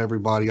 manipulate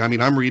everybody. I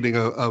mean, I'm reading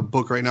a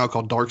book right now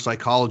called Dark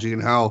Psychology,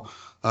 and how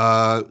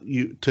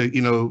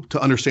to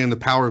understand the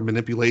power of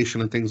manipulation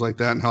and things like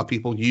that, and how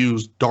people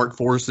use dark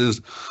forces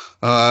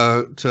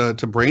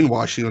to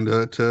brainwash you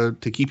and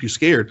to keep you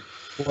scared.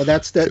 Well,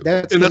 that's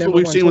what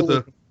we've seen with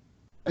the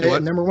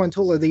number one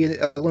tool of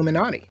the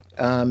Illuminati.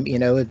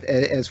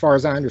 As far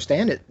as I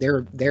understand it,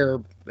 they're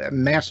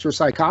master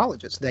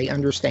psychologists. They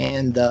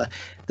understand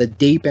the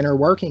deep inner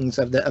workings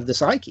of the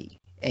psyche.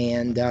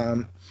 And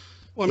well,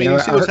 I mean, you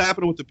see what's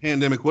happening with the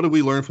pandemic. What did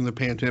we learn from the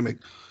pandemic?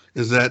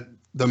 Is that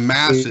the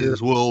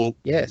masses will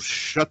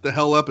shut the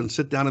hell up and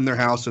sit down in their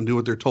house and do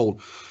what they're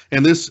told.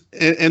 And this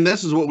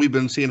is what we've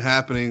been seeing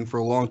happening for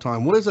a long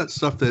time. What is that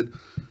stuff that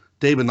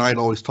David Knight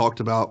always talked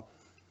about?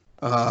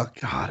 God,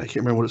 I can't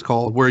remember what it's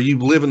called. Where you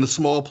live in the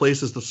small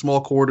places, the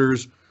small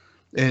quarters,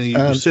 and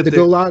you sit there.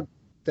 Gulag,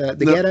 the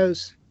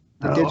ghettos,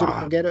 the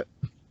digital ghetto.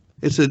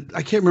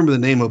 I can't remember the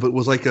name of it. It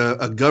was like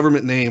a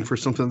government name for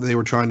something that they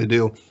were trying to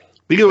do.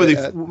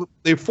 Because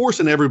they're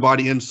forcing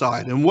everybody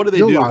inside. And what do they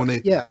do when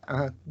they... Yeah,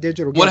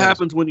 digital. What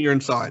happens when you're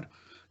inside?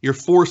 You're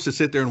forced to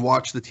sit there and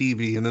watch the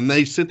TV, and then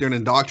they sit there and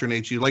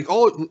indoctrinate you. Like,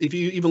 if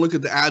you even look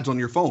at the ads on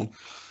your phone,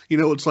 You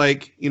know, it's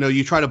like, you know,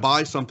 you try to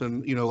buy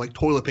something, you know, like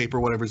toilet paper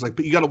or whatever. It's like,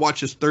 but you got to watch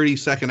this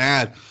 30-second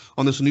ad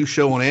on this new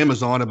show on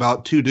Amazon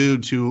about two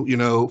dudes who, you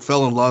know,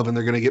 fell in love and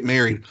they're going to get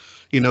married.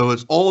 You know,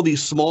 it's all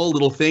these small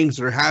little things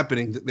that are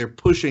happening that they're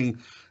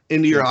pushing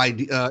into your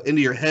idea,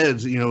 into your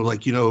heads. You know,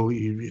 like, you know,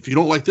 if you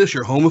don't like this,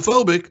 you're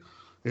homophobic.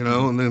 You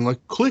know, and then like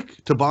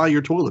click to buy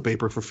your toilet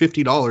paper for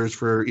 $50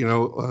 for, you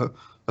know,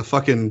 a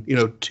fucking, you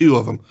know, 2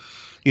 of them.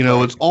 You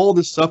know, it's all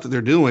this stuff that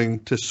they're doing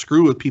to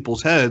screw with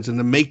people's heads and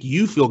to make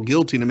you feel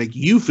guilty, to make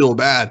you feel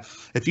bad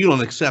if you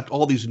don't accept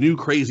all these new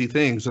crazy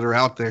things that are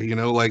out there. You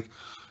know, like,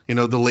 you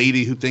know, the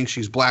lady who thinks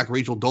she's Black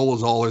Rachel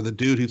Dolezal, or the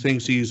dude who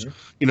thinks he's,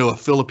 you know, a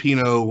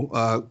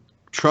Filipino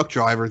truck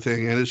driver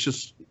thing. And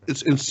it's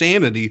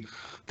insanity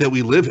that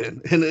we live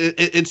in. And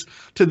it's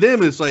to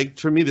them, it's like,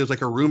 for me, there's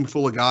like a room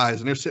full of guys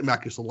and they're sitting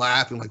back just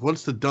laughing, like,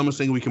 what's the dumbest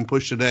thing we can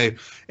push today?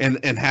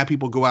 And have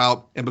people go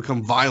out and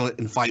become violent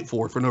and fight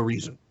for no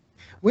reason.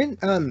 When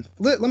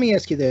let me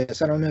ask you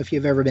this. I don't know if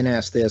you've ever been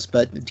asked this,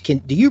 but do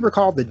you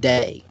recall the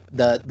day,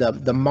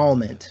 the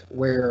moment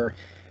where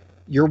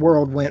your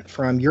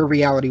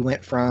reality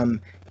went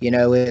from, you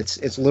know,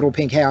 it's little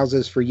pink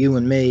houses for you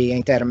and me,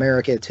 ain't that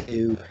America,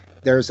 to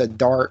there's a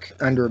dark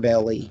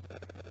underbelly.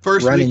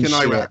 First week in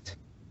Iraq.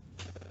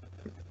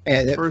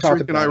 And First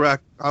week in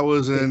Iraq, I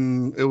was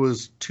in, it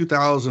was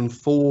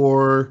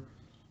 2004.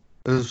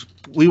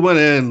 We went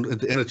in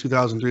at the end of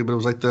 2003, but it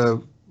was like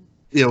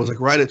it was like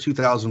right at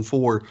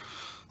 2004.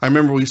 I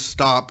remember we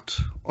stopped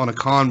on a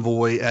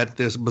convoy at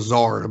this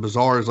bazaar. A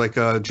bazaar is like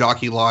a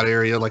jockey lot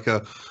area, like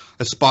a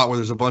spot where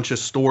there's a bunch of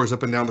stores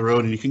up and down the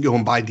road, and you can go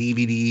and buy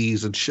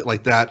DVDs and shit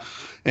like that.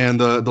 And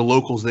the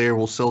locals there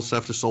will sell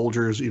stuff to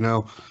soldiers, you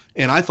know.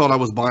 And I thought I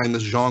was buying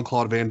this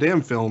Jean-Claude Van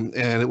Damme film,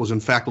 and it was in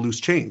fact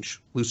Loose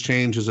Change. Loose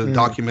Change is a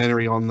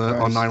documentary on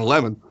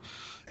 9/11.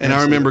 And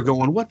I remember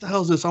going, what the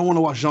hell is this? I want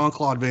to watch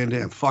Jean-Claude Van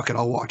Damme. Fuck it,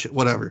 I'll watch it,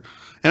 whatever.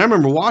 And I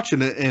remember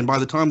watching it, and by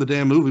the time the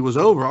damn movie was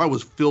over, I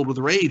was filled with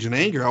rage and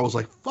anger. I was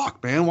like,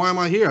 fuck, man, why am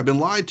I here? I've been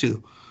lied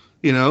to.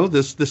 You know,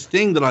 this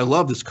thing that I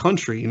love, this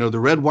country, you know, the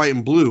red, white,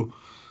 and blue,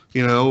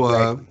 you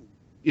know,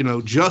 you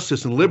know,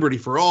 justice and liberty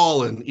for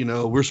all. And, you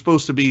know, we're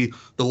supposed to be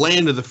the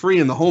land of the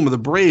free and the home of the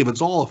brave.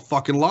 It's all a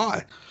fucking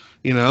lie,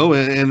 you know,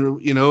 and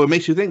you know, it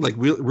makes you think, like,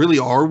 really,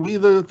 are we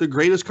the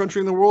greatest country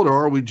in the world, or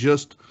are we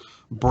just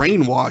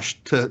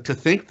brainwashed to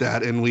think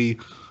that? And we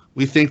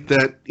think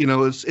that, you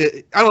know,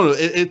 I don't know,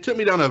 it took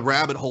me down a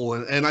rabbit hole,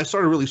 and I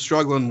started really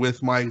struggling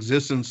with my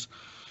existence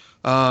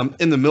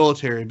in the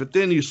military. But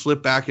then you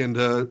slip back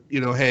into,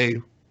 you know,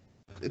 hey,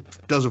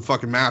 it doesn't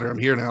fucking matter. I'm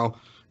here now,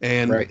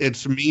 and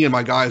it's me and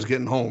my guys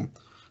getting home.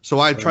 So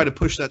I tried to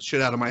push that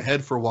shit out of my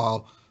head for a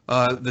while.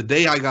 The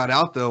day I got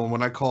out, though,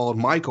 when I called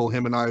Michael,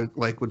 him and I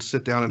like would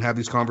sit down and have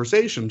these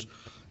conversations.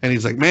 And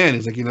he's like, man,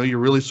 he's like, you know, you're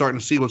really starting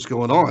to see what's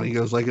going on. He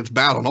goes, like, it's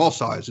bad on all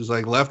sides. He's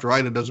like, left,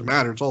 right, it doesn't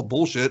matter. It's all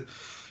bullshit.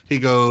 He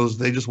goes,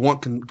 they just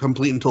want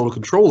complete and total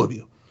control of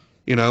you,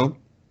 you know?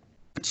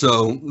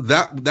 So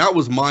that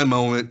was my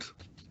moment.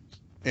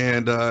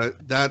 And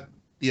that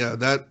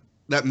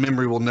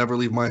memory will never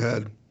leave my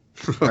head.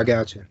 I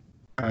got you.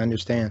 I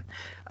understand.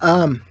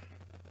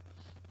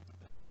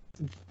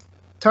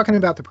 Talking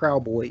about the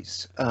Proud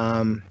Boys,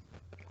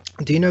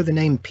 do you know the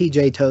name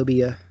PJ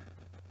Tobia?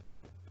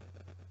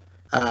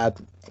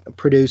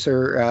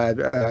 Producer,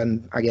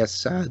 I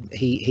guess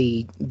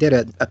he did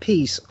a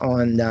piece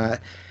on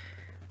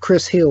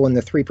Chris Hill and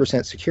the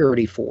 3%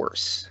 Security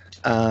Force.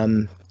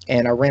 And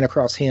I ran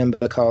across him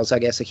because I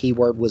guess the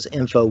keyword was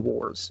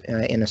InfoWars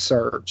in a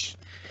search.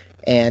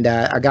 And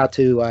I got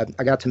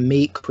to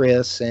meet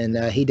Chris,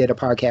 and he did a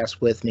podcast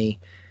with me.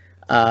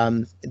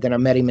 Then I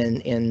met him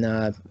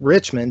in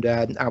Richmond.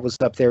 I was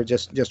up there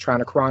just trying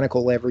to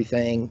chronicle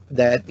everything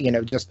that, you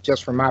know,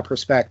 just from my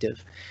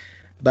perspective.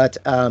 But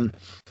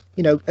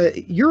you know,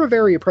 you're a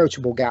very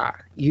approachable guy.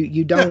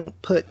 You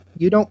don't put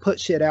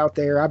shit out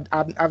there.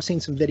 I've seen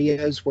some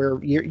videos where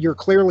you're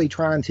clearly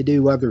trying to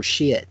do other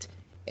shit,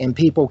 and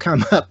people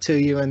come up to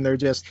you and they're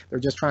just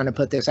trying to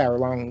put this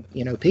hour-long,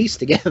 you know, piece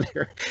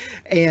together.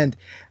 And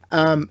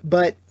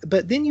but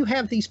then you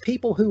have these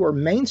people who are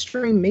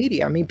mainstream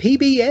media. I mean,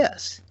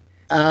 PBS.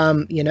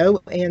 You know,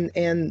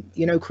 and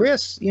you know,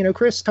 Chris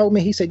told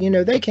me, he said, you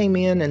know, they came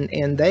in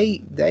and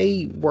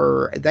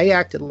they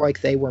acted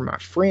like they were my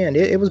friend.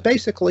 It was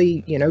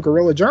basically, you know,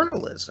 guerrilla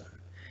journalism.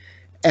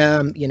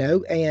 You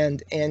know,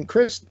 and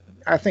Chris,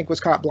 I think, was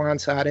caught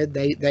blindsided.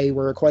 They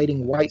were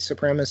equating white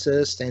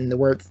supremacists and the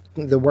words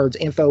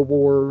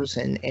InfoWars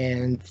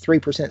and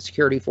 3%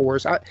 Security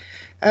Force.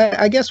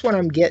 I guess what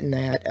I'm getting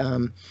at,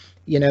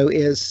 you know,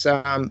 is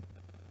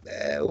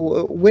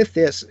with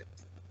this,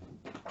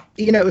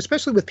 you know,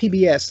 especially with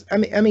PBS,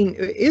 I mean,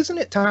 isn't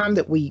it time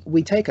that we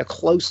take a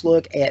close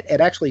look at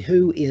actually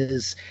who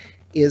is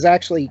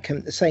actually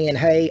saying,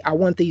 hey, I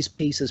want these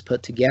pieces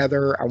put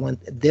together. I want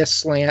this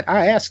slant.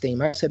 I asked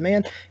him, I said,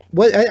 man,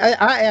 what?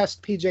 I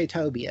asked PJ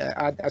Tobia,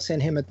 I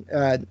sent him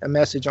a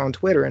message on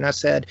Twitter, and I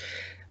said,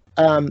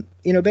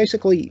 you know,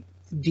 basically,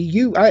 do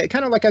you,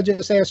 kind of like I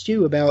just asked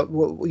you about,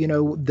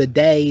 the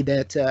day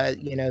that,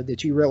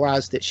 that you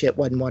realized that shit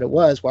wasn't what it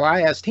was? Well,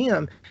 I asked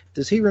him,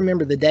 does he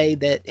remember the day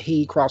that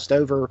he crossed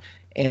over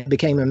and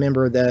became a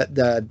member of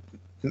the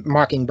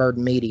Mockingbird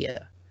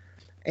Media?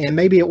 And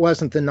maybe it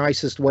wasn't the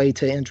nicest way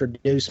to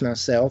introduce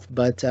myself,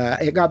 but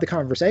it got the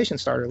conversation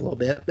started a little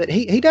bit. But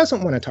he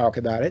doesn't want to talk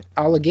about it.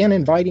 I'll again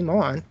invite him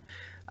on.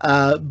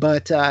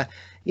 But there's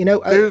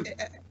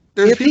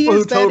if he people who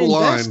is that toe the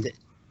line. invested,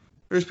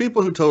 There's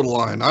people who toe the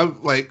line.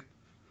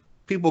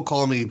 People would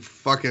call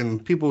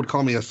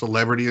me a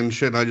celebrity and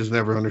shit, and I just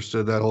never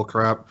understood that whole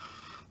crap.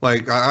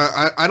 Like,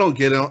 I don't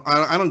get it.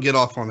 I don't get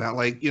off on that.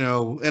 Like,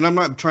 and I'm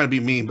not trying to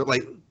be mean, but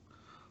like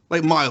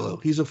Milo,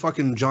 he's a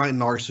fucking giant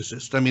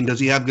narcissist. I mean, does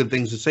he have good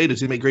things to say? Does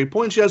he make great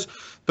points? Yes.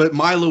 But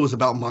Milo is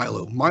about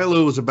Milo.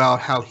 Milo is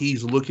about how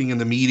he's looking in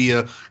the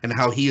media and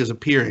how he is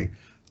appearing.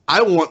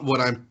 I want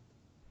what I'm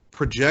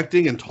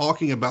projecting and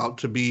talking about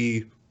to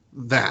be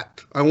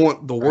that. I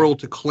want the world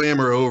to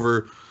clamor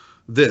over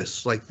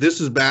this. Like, this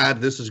is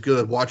bad, this is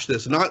good, watch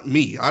this. Not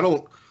me. I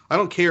don't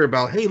care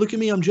about, hey, look at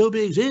me, I'm Joe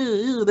Biggs.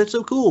 Ew, that's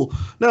so cool.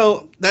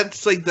 No,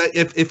 that's like that.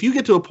 If you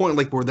get to a point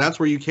like where that's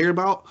where you care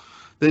about,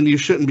 then you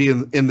shouldn't be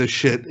in this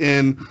shit.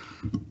 And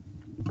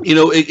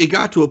it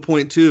got to a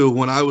point too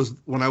when I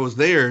was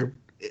there,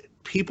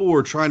 people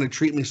were trying to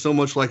treat me so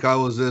much like I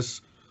was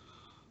this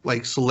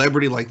like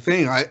celebrity like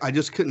thing. I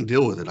just couldn't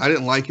deal with it. I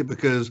didn't like it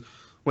because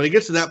when it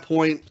gets to that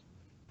point,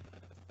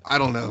 I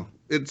don't know.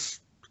 It's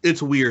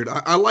weird.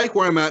 I like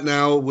where I'm at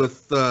now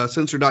with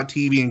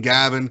Censor.tv and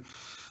Gavin,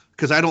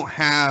 because I don't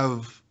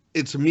have,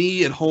 it's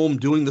me at home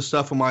doing the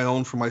stuff on my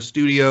own from my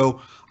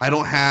studio. I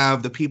don't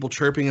have the people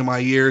chirping in my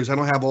ears. I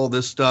don't have all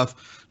this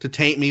stuff to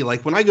taint me.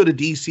 Like when I go to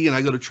DC and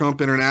I go to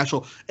Trump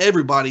International,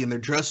 everybody in their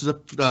dresses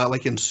up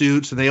like in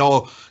suits, and they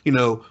all,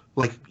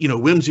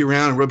 whimsy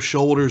around and rub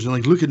shoulders and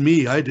like, look at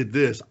me, I did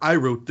this, I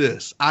wrote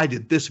this, I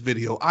did this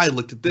video, I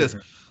looked at this.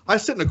 Mm-hmm. I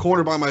sit in a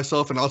corner by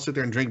myself and I'll sit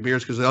there and drink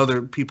beers because the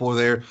other people are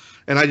there,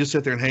 and I just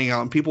sit there and hang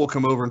out, and people will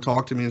come over and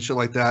talk to me and shit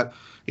like that.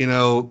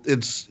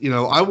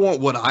 I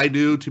want what I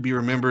do to be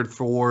remembered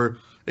for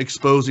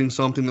exposing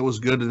something that was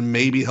good and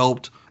maybe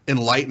helped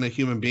enlighten a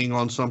human being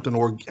on something,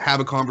 or have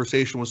a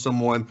conversation with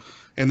someone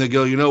and they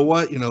go, you know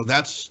what,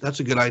 that's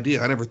a good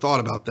idea. I never thought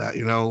about that,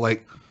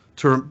 like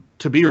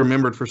to be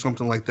remembered for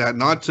something like that,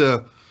 not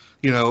to,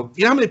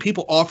 how many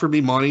people offered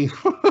me money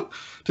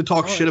to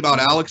talk shit about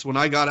Alex when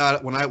I got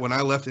out, when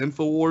I left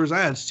InfoWars.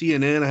 I had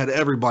CNN, I had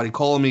everybody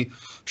calling me,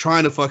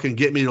 trying to fucking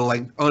get me to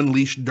like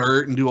unleash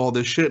dirt and do all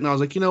this shit. And I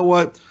was like, you know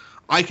what?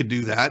 I could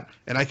do that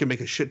and I could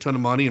make a shit ton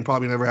of money and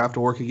probably never have to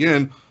work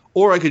again.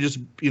 Or I could just,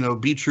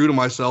 be true to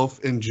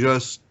myself and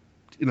just,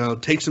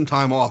 take some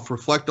time off,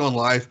 reflect on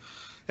life,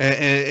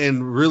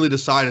 and really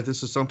decide if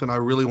this is something I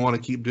really want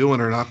to keep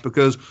doing or not.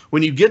 Because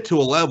when you get to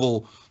a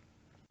level,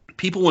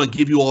 people want to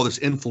give you all this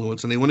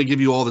influence and they want to give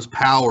you all this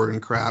power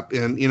and crap.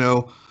 And,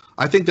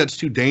 I think that's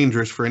too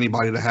dangerous for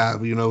anybody to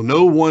have.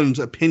 No one's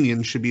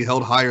opinion should be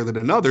held higher than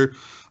another.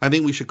 I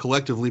think we should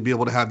collectively be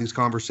able to have these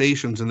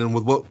conversations. And then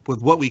with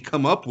what we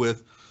come up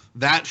with,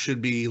 that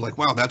should be like,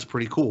 wow, that's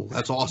pretty cool.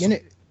 That's awesome.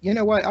 You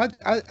know what?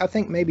 I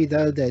think maybe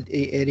though that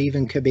it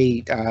even could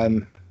be, I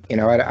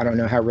don't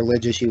know how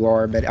religious you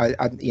are, but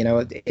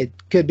it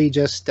could be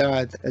just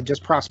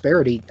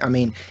prosperity. I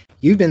mean,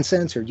 you've been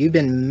censored. You've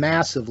been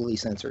massively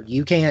censored.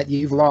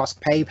 You've lost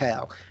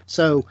PayPal.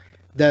 So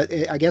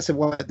I guess it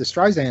was the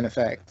Streisand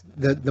effect.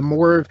 The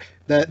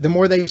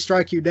more they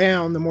strike you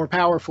down, the more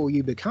powerful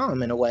you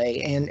become in a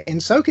way.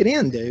 And soak it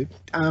in, dude.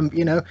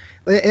 In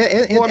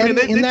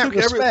that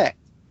respect.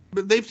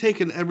 But they've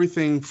taken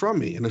everything from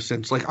me in a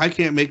sense. Like I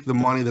can't make the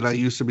money that I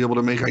used to be able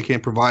to make. I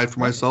can't provide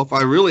for myself.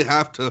 I really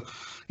have to,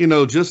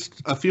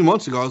 just a few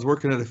months ago, I was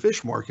working at a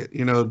fish market,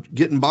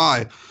 getting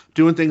by,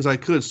 doing things I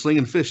could,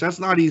 slinging fish. That's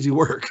not easy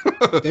work.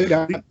 Dude,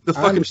 the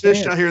fucking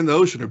fish out here in the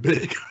ocean are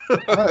big.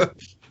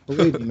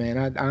 Believe me, man,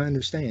 I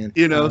understand.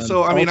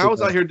 So I mean, I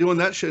was out here doing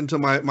that shit until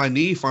my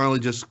knee finally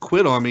just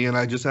quit on me, and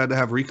I just had to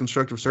have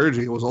reconstructive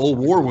surgery. It was an old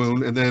war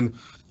wound, and then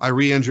I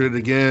re-injured it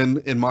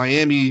again in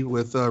Miami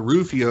with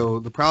Rufio,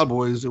 the Proud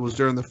Boys. It was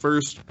during the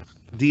first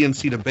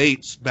DNC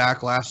debates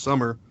back last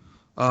summer.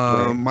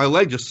 Right. My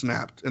leg just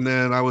snapped, and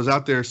then I was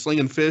out there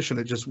slinging fish, and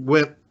it just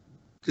went.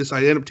 I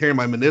ended up tearing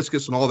my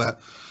meniscus and all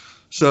that.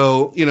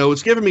 So,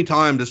 it's given me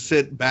time to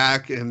sit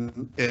back,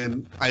 and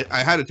I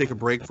had to take a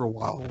break for a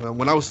while.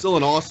 When I was still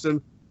in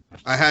Austin,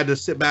 I had to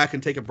sit back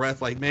and take a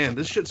breath like, man,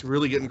 this shit's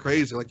really getting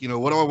crazy. Like,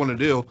 what do I want to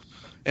do?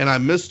 And I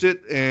missed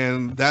it,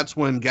 and that's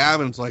when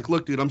Gavin's like,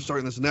 look, dude, I'm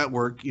starting this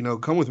network,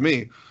 come with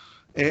me.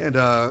 And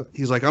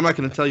he's like, I'm not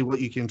going to tell you what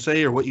you can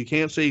say or what you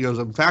can't say. He goes,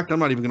 in fact, I'm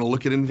not even going to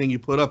look at anything you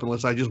put up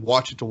unless I just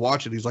watch it to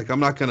watch it. He's like, I'm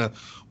not going to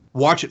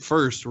watch it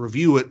first,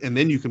 review it, and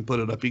then you can put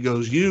it up. He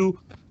goes, you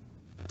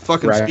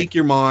fucking speak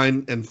your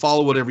mind and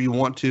follow whatever you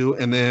want to,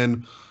 and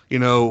then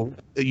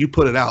you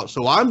put it out.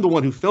 So I'm the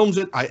one who films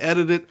it, I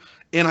edit it,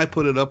 and I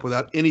put it up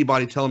without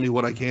anybody telling me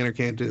what I can or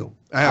can't do.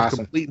 I have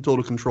complete and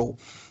total control.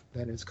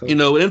 That is cool.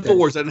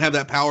 InfoWars didn't have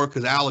that power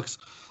because Alex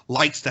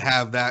likes to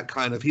have that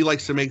kind of, he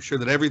likes to make sure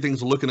that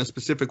everything's looking a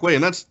specific way,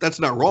 and that's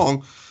not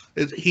wrong.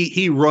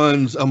 He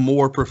runs a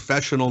more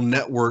professional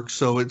network,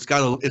 so it's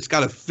got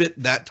to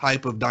fit that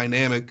type of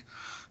dynamic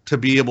to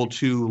be able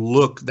to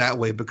look that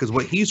way, because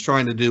what he's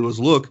trying to do is,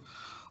 look,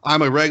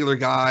 I'm a regular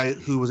guy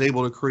who was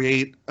able to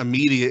create a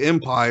media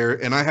empire,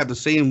 and I have the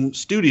same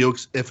studio,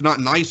 if not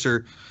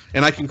nicer,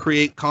 and I can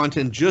create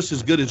content just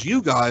as good as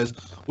you guys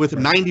with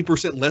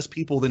 90% less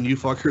people than you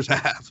fuckers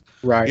have.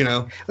 Right. You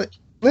know?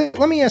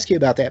 Let me ask you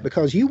about that,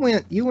 because you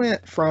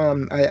went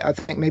from, I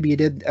think maybe you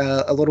did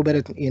a little bit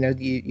of,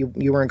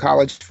 you were in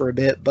college for a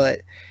bit,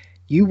 but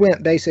you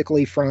went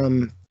basically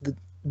from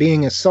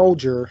being a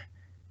soldier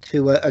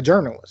to a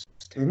journalist.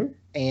 Mm-hmm.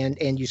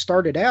 And you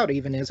started out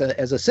even as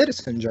a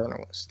citizen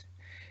journalist.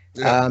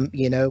 Yeah.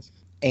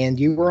 And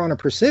you were on a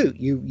pursuit.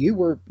 You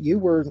were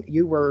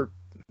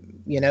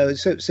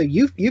so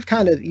you've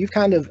kind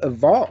of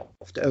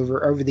evolved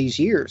over these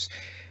years.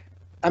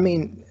 I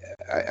mean,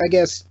 I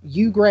guess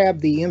you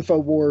grabbed the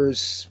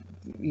InfoWars,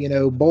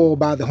 bull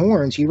by the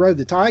horns. You rode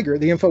the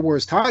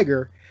InfoWars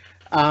tiger.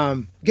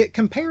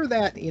 Compare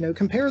that,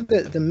 compare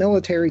the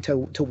military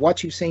to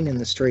what you've seen in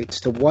the streets,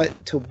 to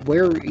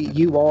where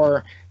you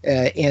are,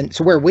 and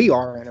to where we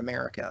are in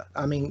America.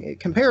 I mean,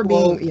 compare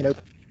being,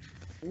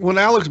 When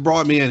Alex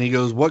brought me in, he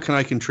goes, "What can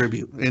I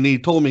contribute?" And he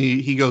told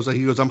me, he goes,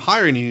 "I'm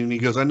hiring you," and he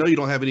goes, "I know you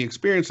don't have any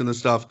experience in this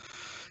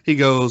stuff." He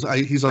goes,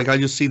 he's like, "I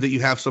just see that you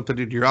have something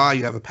in your eye,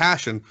 you have a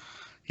passion."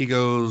 He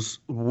goes,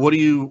 what do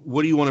you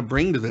want to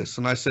bring to this?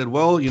 And I said,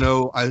 well,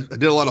 I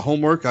did a lot of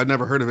homework. I'd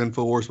never heard of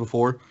InfoWars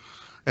before.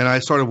 And I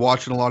started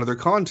watching a lot of their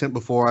content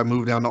before I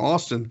moved down to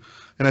Austin.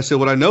 And I said,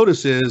 what I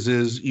notice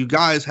is you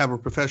guys have a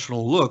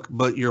professional look,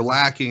 but you're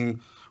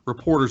lacking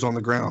reporters on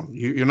the ground.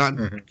 You're not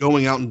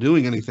going out and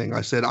doing anything.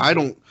 I said,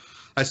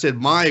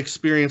 my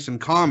experience in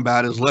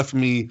combat has left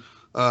me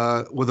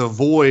with a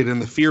void in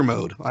the fear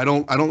mode. I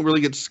don't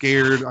really get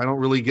scared. I don't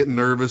really get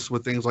nervous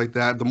with things like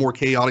that. The more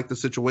chaotic the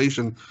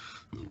situation,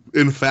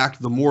 in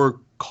fact, the more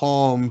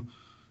calm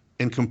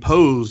and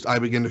composed I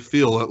begin to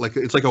feel. Like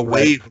it's like a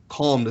wave of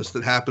calmness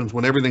that happens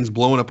when everything's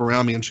blowing up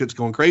around me and shit's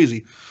going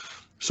crazy.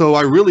 So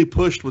I really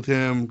pushed with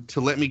him to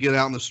let me get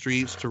out in the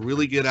streets, to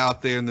really get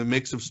out there in the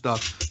mix of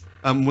stuff.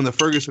 When the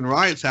Ferguson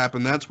riots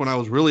happened, that's when I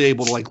was really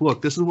able to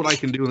look, this is what I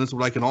can do and this is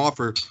what I can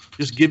offer.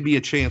 Just give me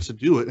a chance to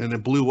do it. And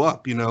it blew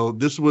up. We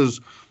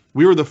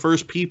were the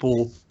first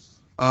people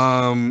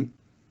to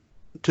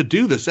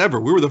do this ever.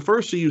 We were the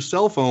first to use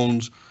cell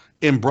phones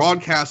and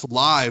broadcast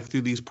live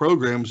through these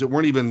programs that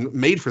weren't even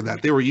made for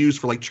that. They were used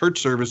for church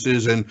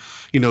services and,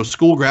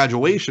 school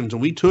graduations. And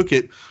we took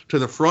it to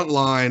the front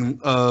line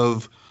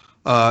of,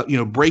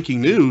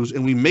 breaking news,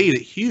 and we made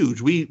it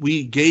huge.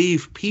 We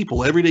gave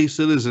people, everyday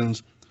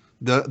citizens,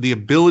 the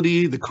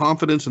ability, the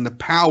confidence, and the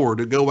power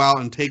to go out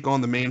and take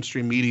on the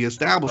mainstream media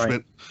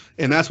establishment.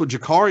 Right. And that's what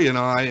Jakari and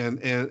I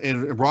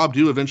and Rob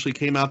Dew eventually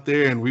came out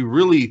there, and we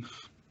really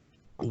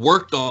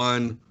worked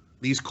on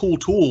these cool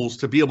tools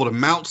to be able to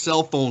mount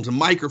cell phones and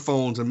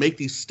microphones and make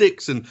these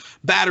sticks and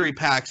battery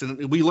packs.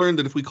 And we learned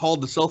that if we called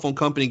the cell phone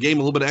company, gave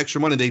them a little bit of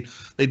extra money,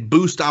 they'd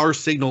boost our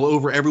signal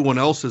over everyone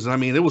else's. And I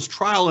mean, it was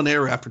trial and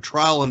error after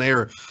trial and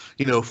error,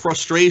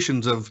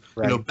 frustrations of,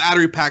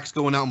 battery packs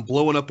going out and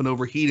blowing up and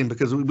overheating,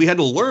 because we had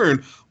to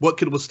learn what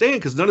could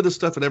withstand, because none of this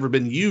stuff had ever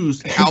been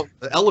used out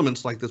the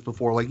elements like this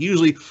before.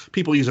 Usually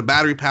people use a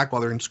battery pack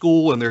while they're in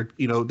school and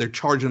they're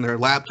charging their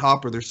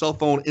laptop or their cell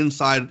phone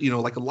inside,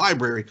 like a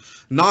library,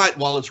 not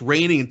while it's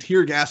raining and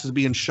tear gas is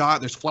being shot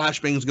and there's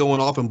flashbangs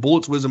going off and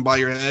bullets whizzing by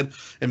your head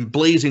and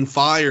blazing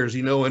fires,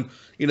 and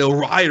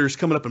rioters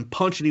coming up and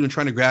punching you and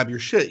trying to grab your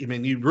shit. I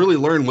mean, you really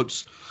learn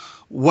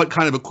what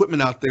kind of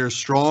equipment out there is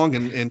strong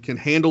and can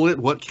handle it,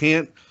 what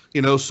can't,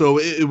 so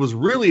it was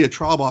really a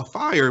trial by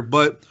fire.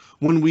 But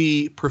when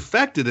we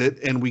perfected it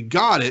and we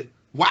got it,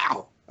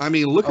 wow. I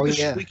mean, look at the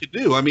shit we could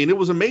do. I mean, it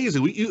was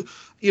amazing.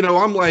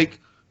 I'm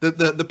like,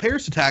 the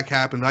Paris attack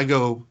happened. I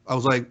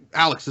was like,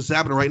 Alex, this is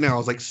happening right now. I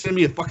was like, send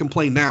me a fucking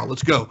plane now.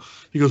 Let's go.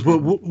 He goes,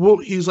 well,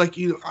 he's like,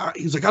 I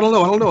don't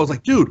know. I was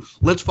like, dude,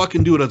 let's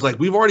fucking do it. I was like,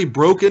 we've already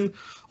broken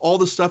all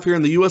the stuff here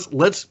in the U.S.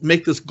 Let's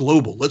make this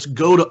global. Let's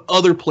go to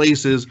other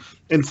places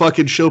and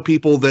fucking show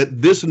people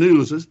that this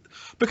news is,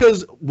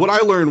 because what I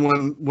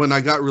learned when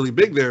I got really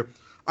big there,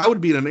 I would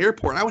be in an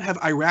airport. I would have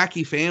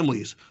Iraqi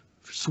families,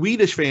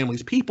 Swedish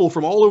families, people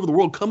from all over the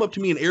world come up to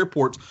me in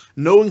airports,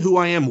 knowing who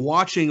I am,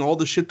 watching all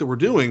the shit that we're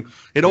doing.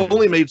 It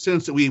only made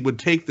sense that we would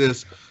take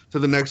this to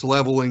the next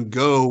level and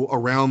go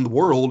around the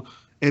world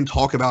and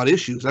talk about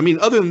issues. I mean,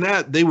 other than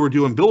that, they were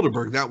doing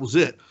Bilderberg. That was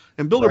it.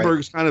 And Bilderberg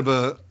is kind of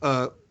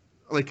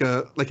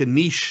a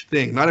niche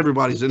thing. Not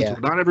everybody's into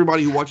it. Not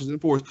everybody who watches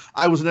InfoWars.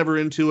 I was never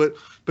into it,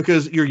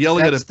 because you're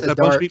yelling at a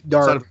bunch of people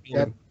outside of a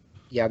building.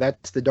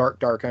 That's the dark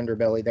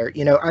underbelly there.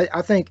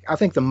 I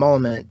think the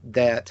moment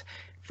that,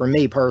 for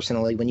me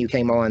personally, when you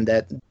came on,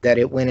 that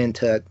it went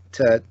into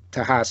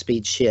high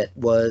speed shit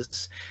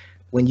was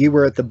when you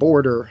were at the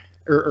border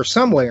or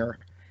somewhere,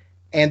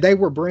 and they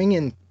were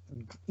bringing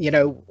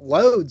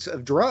loads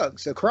of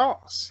drugs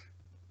across,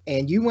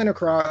 and you went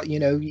across,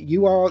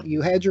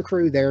 you had your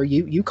crew there,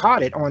 you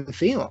caught it on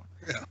film.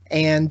 Yeah.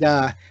 And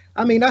I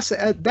mean,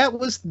 that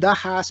was the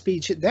high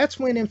speed. That's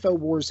when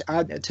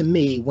InfoWars, to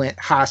me, went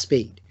high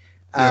speed,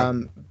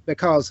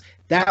 because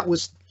that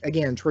was,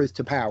 again, truth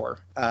to power.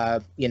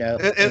 And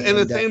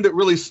the thing that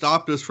really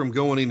stopped us from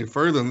going any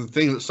further, and the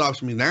thing that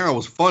stops me now,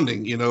 was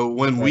funding.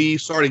 When we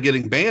started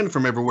getting banned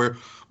from everywhere,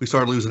 we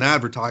started losing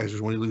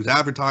advertisers. When you lose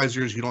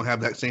advertisers, you don't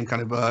have that same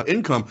kind of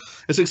income.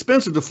 It's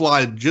expensive to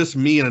fly just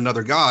me and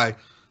another guy.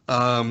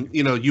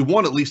 You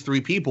want at least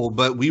 3 people,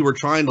 but we were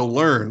trying to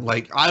learn.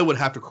 Like, I would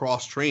have to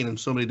cross train in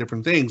so many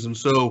different things. And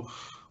so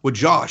with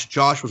Josh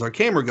was our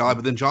camera guy,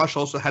 but then Josh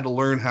also had to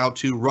learn how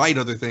to write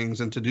other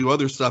things and to do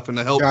other stuff and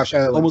to help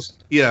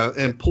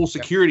and pull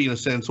security in a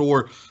sense.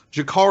 Or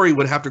Jakari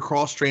would have to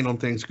cross train on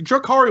things.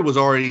 Jakari was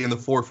already in the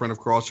forefront of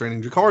cross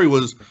training. Jakari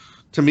was,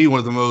 to me, one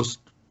of the most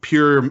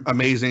pure,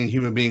 amazing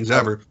human beings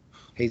ever.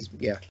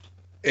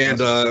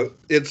 And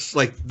it's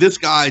like, this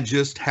guy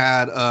just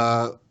had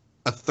a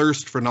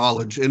thirst for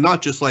knowledge, and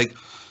not just like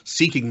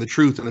seeking the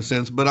truth in a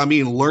sense, but I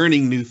mean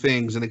learning new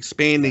things and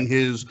expanding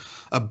his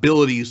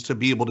abilities to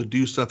be able to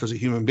do stuff as a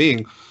human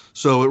being.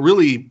 So it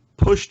really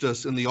pushed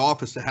us in the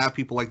office to have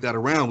people like that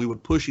around. We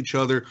would push each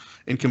other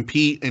and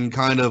compete and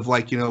kind of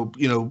like,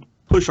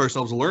 push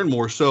ourselves to learn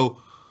more.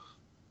 So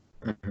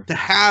to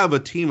have a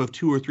team of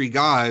 2 or 3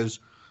 guys,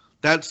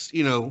 that's,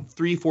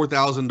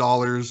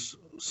 $3,000-$4,000,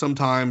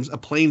 sometimes a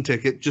plane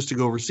ticket just to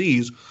go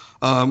overseas.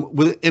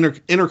 With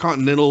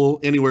intercontinental,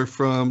 anywhere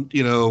from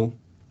 $500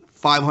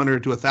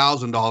 to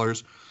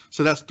 $1,000.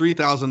 So that's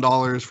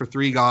 $3,000 for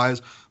 3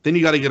 guys. Then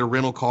you got to get a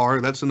rental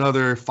car. That's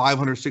another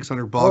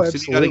 $500-$600.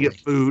 Then you got to get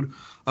food.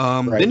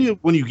 Then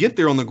when you get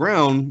there on the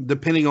ground,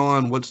 depending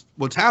on what's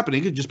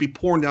happening, it could just be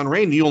pouring down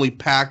rain. And you only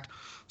packed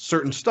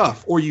certain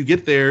stuff, or you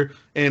get there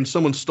and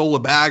someone stole a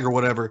bag or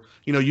whatever.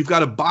 You've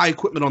got to buy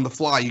equipment on the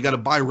fly. You got to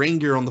buy rain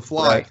gear on the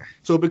fly. Right.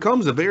 So it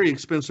becomes a very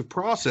expensive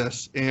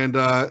process, and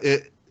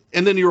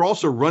then you're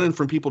also running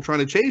from people trying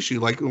to chase you.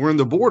 Like, we're in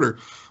the border.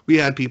 We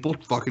had people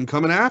fucking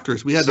coming after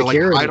us. We had to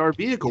hide our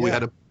vehicle. Yeah. We had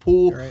to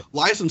pull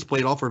license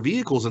plate off our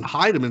vehicles and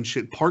hide them and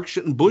shit, park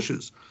shit in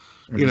bushes.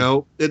 Mm-hmm.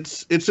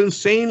 It's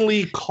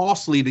insanely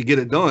costly to get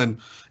it done.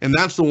 And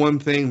that's the one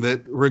thing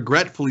that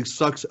regretfully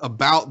sucks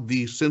about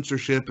the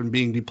censorship and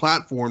being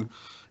deplatformed,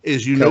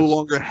 is you no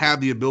longer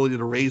have the ability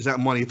to raise that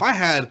money. If I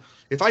could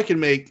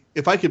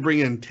bring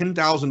in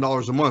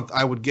 $10,000 a month,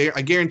 I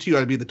guarantee you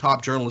I'd be the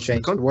top journalist in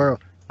the country. World.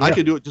 Yeah. I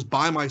could do it just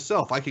by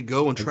myself. I could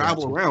go and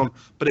travel around,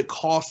 but it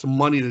costs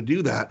money to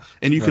do that.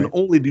 And you can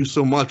only do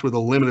so much with a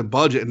limited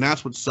budget. And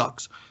that's what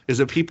sucks, is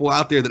that people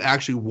out there that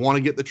actually want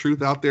to get the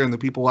truth out there, and the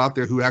people out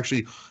there who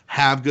actually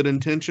have good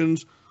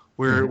intentions,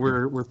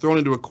 we're thrown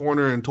into a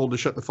corner and told to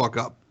shut the fuck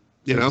up.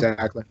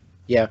 Exactly.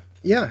 Yeah.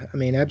 Yeah. I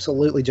mean,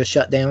 absolutely. Just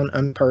shut down,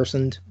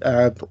 unpersoned,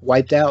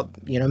 wiped out,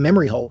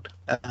 memory hold,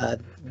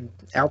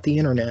 out the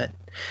internet.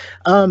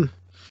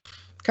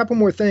 Couple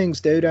more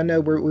things, dude. I know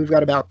we've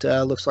got about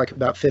looks like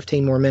about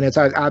 15 more minutes.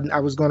 I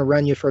was going to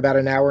run you for about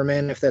an hour,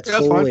 man. If that's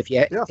cool. Fine. If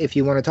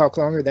you want to talk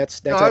longer,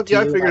 that's up to you.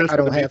 I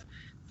don't have.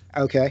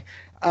 Okay.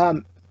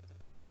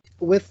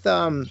 With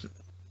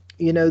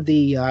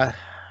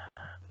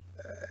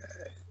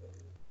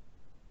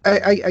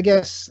I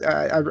guess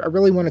I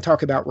really want to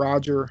talk about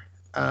Roger.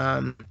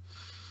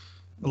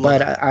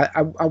 But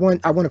I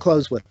want to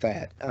close with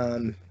that.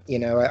 I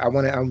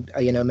want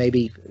to,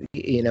 maybe,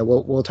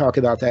 we'll talk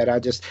about that. I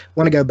just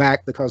want to go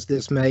back because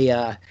this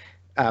may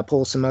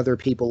pull some other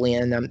people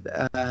in,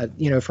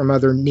 from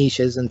other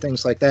niches and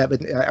things like that.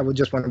 But I would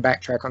just want to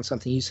backtrack on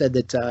something. You said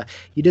that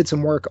you did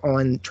some work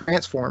on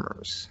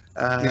Transformers.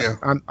 I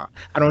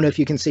don't know if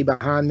you can see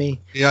behind me.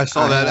 Yeah, I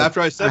saw that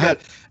after I said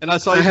that, and I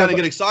saw you kind of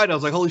get excited. I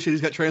was like, "Holy shit,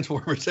 he's got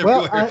Transformers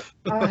everywhere!"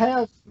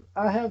 Well,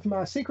 I have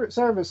my Secret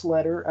Service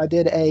letter. I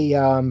did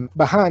a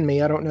behind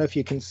me. I don't know if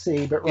you can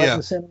see, but right in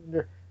the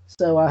center.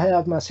 So I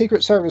have my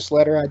Secret Service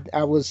letter.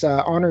 I was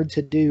honored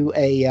to do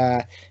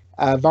a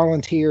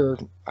volunteer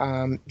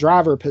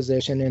driver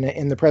position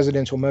in the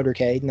presidential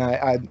motorcade, and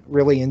I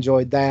really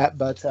enjoyed that.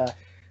 But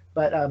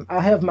I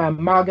have my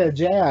MAGA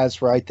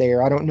Jazz right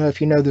there. I don't know if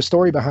you know the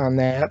story behind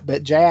that,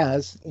 but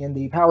Jazz in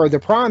the Power of the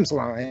Primes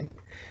line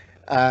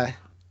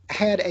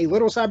had a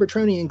little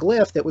Cybertronian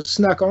glyph that was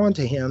snuck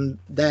onto him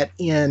that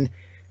in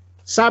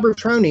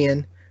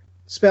Cybertronian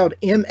spelled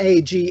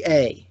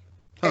MAGA.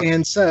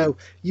 And so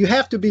you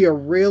have to be a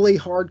really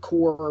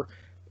hardcore,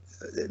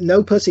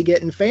 no pussy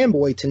getting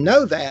fanboy to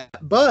know that.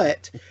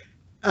 But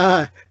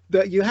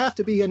you have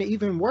to be an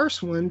even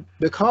worse one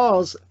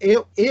because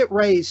it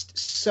raised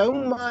so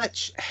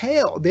much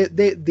hell.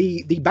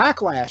 The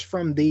backlash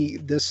from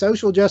the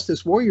social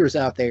justice warriors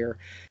out there,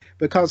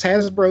 because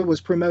Hasbro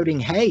was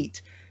promoting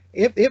hate.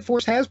 It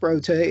forced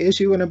Hasbro to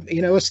issue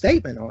a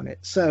statement on it.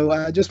 So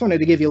I just wanted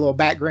to give you a little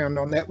background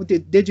on that.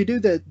 Did you do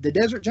the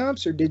desert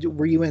jumps, or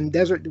were you in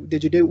desert?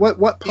 Did you do what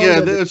part?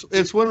 Yeah,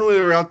 it's when we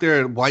were out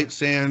there at White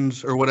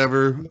Sands or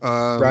whatever,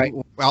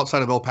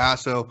 outside of El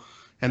Paso,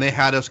 and they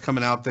had us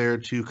coming out there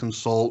to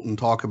consult and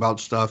talk about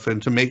stuff and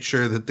to make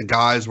sure that the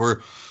guys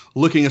were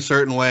looking a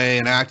certain way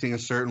and acting a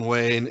certain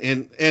way.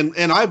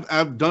 And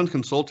I've done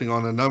consulting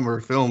on a number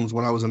of films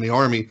when I was in the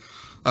Army.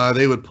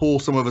 They would pull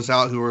some of us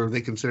out who were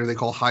they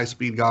call high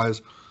speed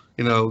guys,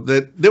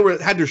 that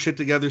they had their shit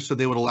together, so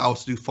they would allow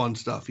us to do fun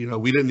stuff.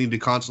 We didn't need to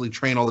constantly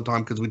train all the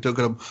time because we took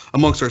it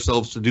amongst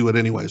ourselves to do it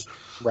anyways.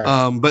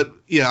 Right. But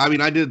yeah, I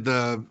mean, I did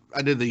the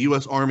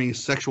U.S. Army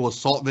sexual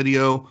assault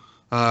video.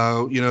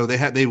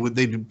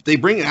 They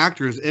bring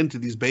actors into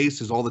these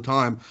bases all the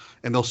time,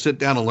 and they'll sit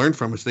down and learn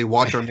from us. They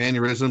watch our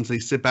mannerisms. They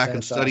sit back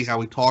and study how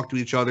we talk to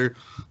each other.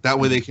 That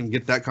way, they can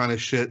get that kind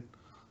of shit.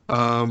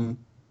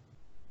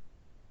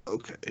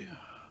 Okay.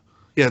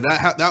 Yeah,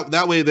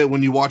 that way that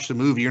when you watch the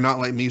movie, you're not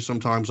like me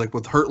sometimes. Like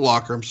with Hurt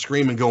Locker, I'm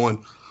screaming,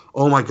 going,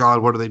 "Oh my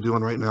God, what are they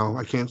doing right now?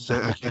 I can't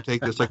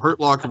take this." Like Hurt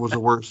Locker was the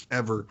worst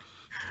ever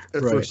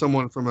for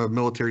someone from a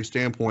military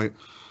standpoint.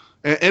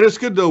 And it's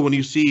good though when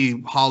you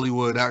see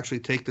Hollywood actually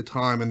take the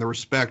time and the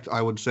respect,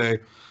 I would say,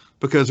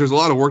 because there's a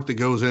lot of work that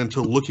goes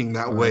into looking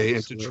that way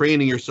and to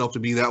training yourself to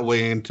be that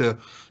way and to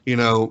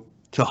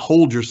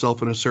hold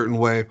yourself in a certain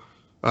way.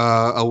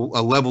 A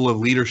level of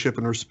leadership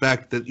and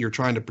respect that you're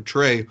trying to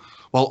portray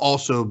while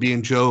also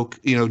being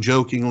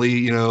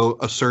jokingly,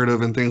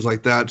 assertive and things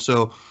like that.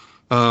 So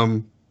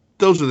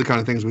those are the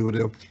kind of things we would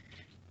do.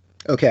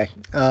 Okay.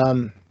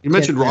 You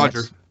mentioned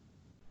Roger.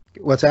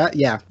 What's that?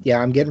 Yeah.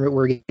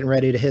 We're getting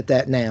ready to hit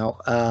that now.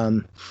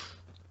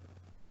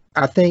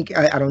 I think,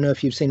 I don't know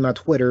if you've seen my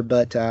Twitter,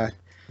 but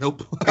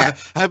nope. I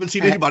haven't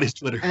seen anybody's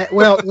Twitter.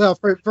 Well,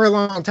 for a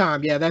long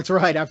time. Yeah, that's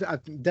right.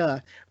 Duh.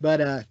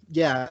 But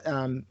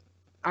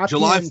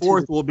July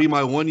 4th will be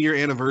my 1-year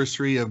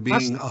anniversary of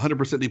being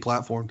 100%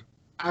 deplatformed.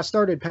 I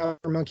started Power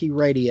Monkey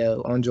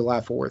Radio on July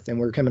 4th, and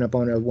we're coming up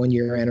on a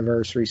 1-year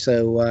anniversary.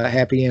 So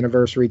happy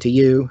anniversary to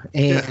you.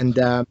 And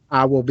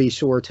I will be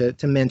sure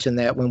to mention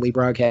that when we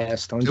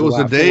broadcast on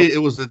July 4th. It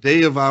was the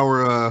day of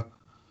our,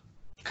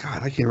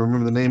 God, I can't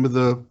remember the name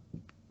of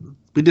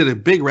we did a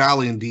big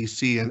rally in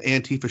D.C. and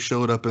Antifa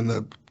showed up in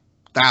the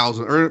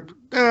 1,000 or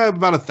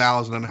about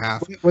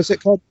 1,500. Was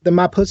it called the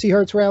My Pussy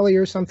Hurts rally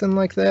or something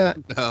like that?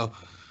 No,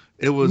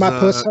 it was My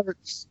Puss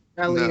Hurts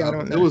rally. No, I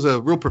don't know. It was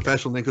a real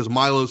professional thing because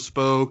Milo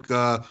spoke.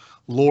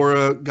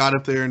 Laura got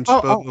up there and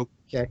spoke.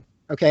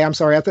 Okay. I'm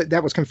sorry. I thought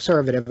that was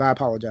conservative. I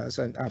apologize.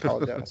 I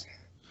apologize.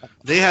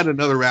 They had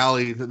another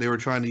rally that they were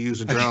trying to use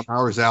to drown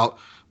ours out.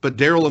 But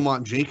Daryl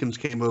Lamont Jenkins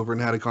came over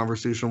and had a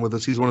conversation with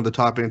us. He's one of the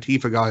top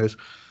Antifa guys.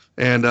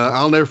 And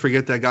I'll never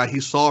forget that guy. He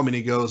saw me and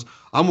he goes,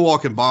 I'm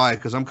walking by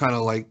because I'm kind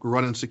of like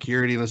running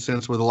security in a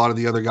sense with a lot of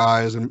the other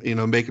guys and,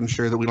 making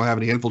sure that we don't have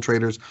any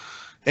infiltrators.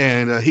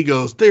 And he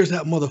goes, there's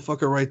that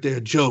motherfucker right there,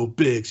 Joe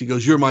Biggs. He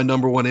goes, you're my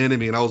number one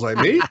enemy. And I was like,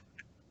 me?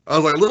 I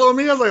was like, little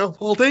me? I was like, oh,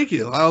 well, thank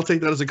you. I'll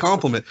take that as a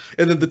compliment.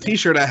 And then the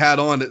T-shirt I had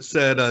on, it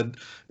said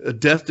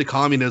death to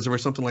communism or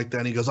something like that.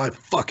 And he goes, I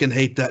fucking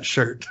hate that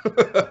shirt.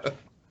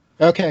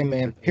 Okay,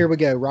 man. Here we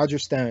go. Roger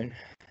Stone.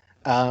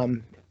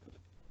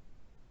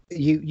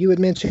 You had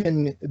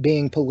mentioned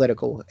being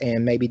political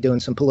and maybe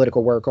doing some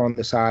political work on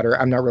the side, or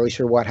I'm not really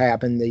sure what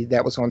happened.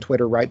 That was on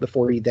Twitter right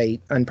before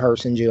they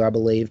unpersoned you, I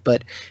believe,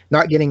 but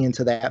not getting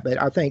into that. But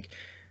I think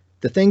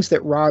the things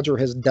that Roger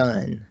has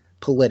done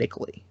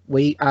politically,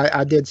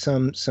 I did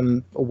some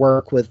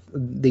work with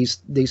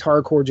these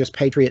hardcore just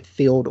patriot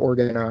field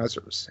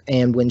organizers.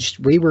 And when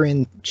we were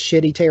in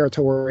shitty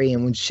territory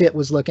and when shit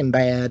was looking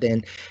bad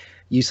and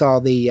you saw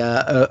the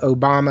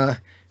Obama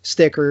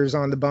stickers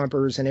on the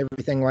bumpers and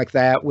everything like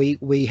that,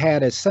 we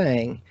had a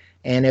saying,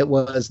 and it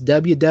was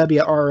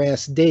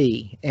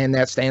WWRSD, and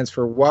that stands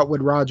for What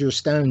Would Roger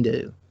Stone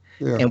Do?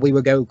 Yeah. And we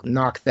would go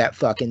knock that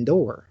fucking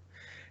door.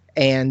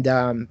 And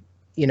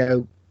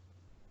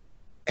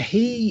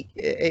he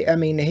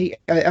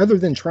other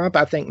than Trump,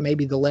 I think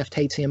maybe the left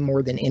hates him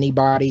more than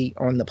anybody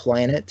on the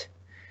planet.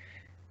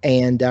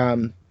 And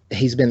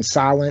he's been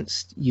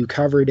silenced. You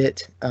covered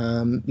it,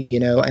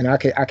 and I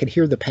could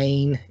hear the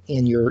pain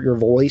in your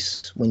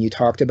voice when you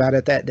talked about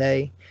it that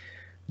day.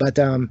 But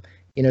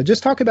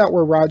just talk about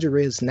where Roger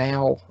is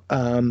now.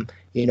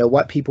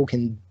 What people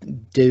can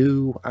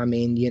do. I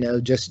mean,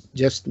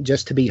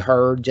 just to be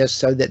heard, just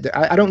so that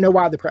I don't know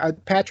why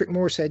Patrick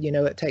Moore said,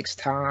 it takes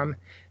time,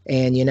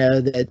 and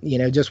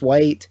that just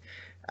wait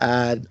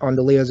on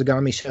the Leo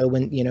Zagami show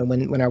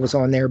when I was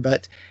on there,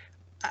 but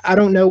I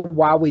don't know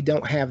why we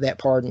don't have that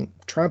pardon.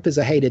 Trump is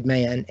a hated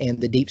man, and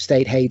the deep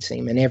state hates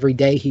him. And every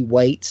day he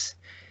waits.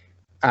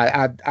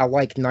 I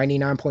like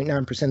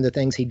 99.9% of the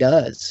things he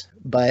does.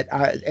 But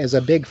as a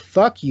big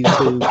fuck you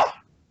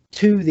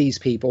to these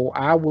people,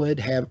 I would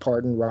have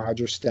pardoned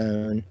Roger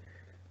Stone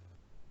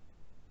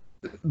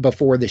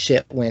before the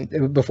shit went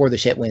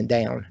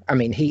down. I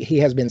mean, he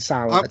has been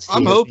silenced.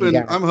 I'm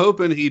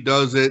hoping he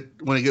does it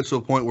when it gets to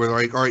a point where they're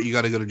like, all right, you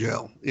got to go to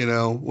jail.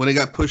 When it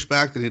got pushed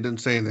back, then he didn't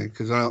say anything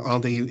because I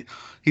don't think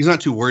he's not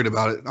too worried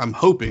about it. I'm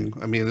hoping.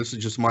 I mean, this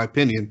is just my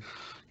opinion.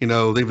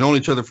 They've known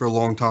each other for a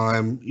long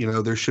time.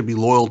 There should be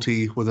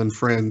loyalty within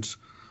friends,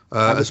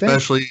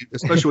 especially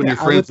when your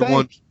friend's the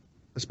one.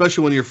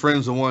 Especially when your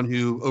friend's the one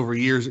who over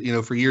years,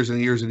 for years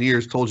and years and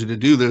years told you to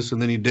do this,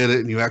 and then you did it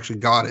and you actually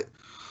got it.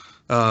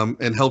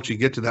 and helped you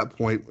get to that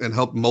point and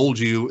helped mold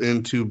you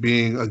into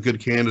being a good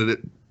candidate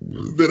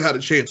that had a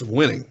chance of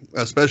winning,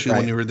 especially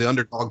when you were the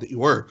underdog that you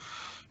were.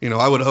 You know,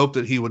 I would hope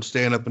that he would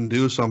stand up and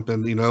do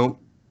something, you know,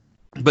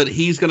 but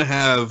he's going to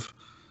have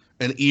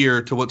an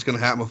ear to what's going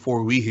to happen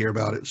before we hear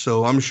about it.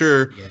 So I'm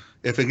sure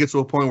if it gets to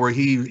a point where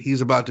he's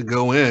about to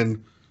go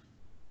in,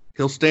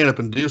 he'll stand up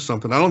and do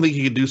something. I don't think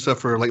he could do stuff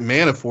for like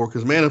Manafort,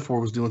 because Manafort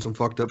was doing some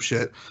fucked up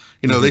shit.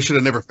 You know, they should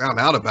have never found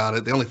out about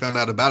it. They only found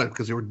out about it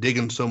because they were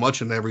digging so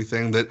much into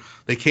everything that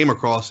they came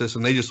across this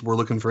and they just were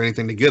looking for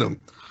anything to get him.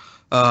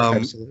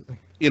 Absolutely.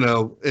 You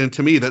know, and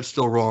to me, that's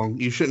still wrong.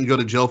 You shouldn't go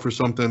to jail for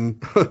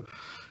something,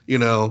 you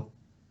know,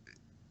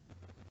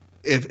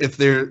 if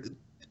they're,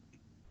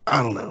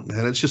 I don't know,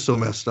 man. It's just so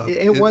messed up.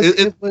 It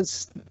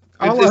was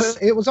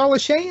all a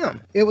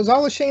sham. It was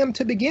all a sham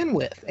to begin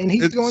with, and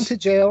he's going to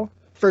jail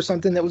for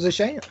something that was a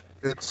sham.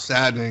 It's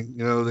saddening,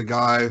 you know. The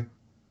guy,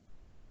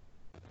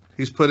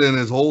 he's put in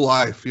his whole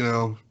life, you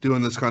know,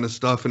 doing this kind of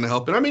stuff and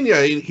helping. I mean,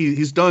 yeah,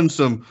 he's done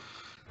some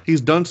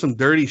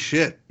dirty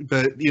shit,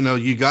 but you know,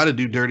 you got to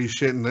do dirty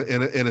shit in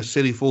a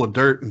city full of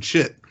dirt and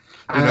shit.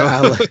 You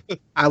know?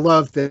 I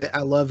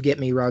love Get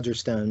Me Roger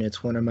Stone.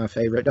 It's one of my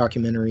favorite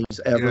documentaries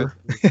ever.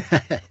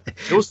 Yeah.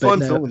 It was fun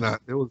filming that.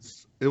 It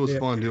was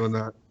fun doing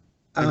that.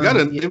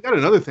 They've got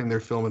another thing they're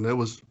filming. It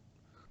was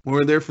when we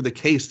were there for the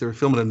case. They were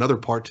filming another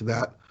part to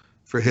that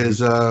for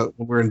his when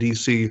we're in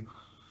DC.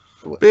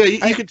 But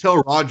yeah, you could tell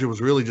Roger was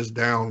really just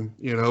down,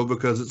 you know,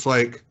 because it's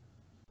like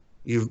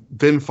you've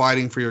been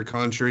fighting for your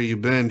country.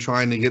 You've been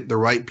trying to get the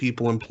right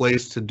people in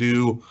place to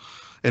do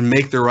and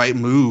make the right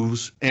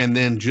moves, and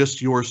then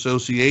just your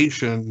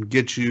association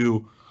gets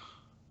you,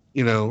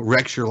 you know,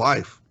 wrecks your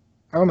life.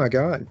 Oh my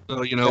God.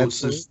 So, you know,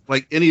 it's just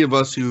like any of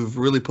us who've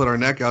really put our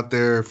neck out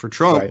there for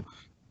Trump,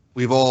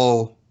 we've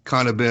all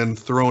kind of been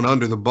thrown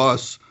under the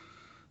bus.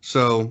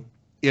 So,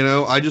 you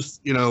know, I just,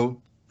 you know,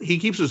 he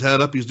keeps his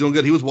head up. He's doing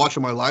good. He was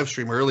watching my live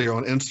stream earlier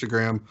on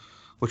Instagram,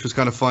 which was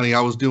kind of funny.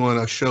 I was doing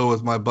a show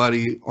with my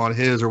buddy on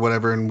his or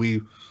whatever, and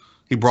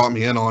he brought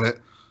me in on it,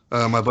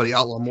 my buddy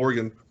Outlaw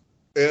Morgan.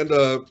 And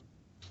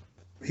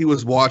he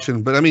was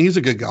watching, but I mean, he's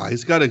a good guy.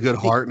 He's got a good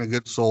heart and a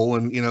good soul,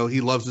 and you know,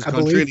 he loves his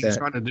country, and he's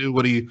trying to do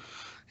what he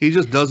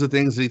just does the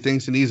things that he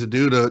thinks he needs to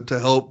do to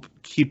help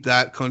keep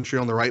that country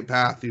on the right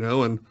path, you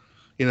know. And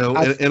you know,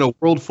 in a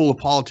world full of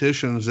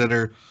politicians that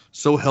are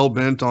so hell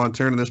bent on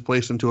turning this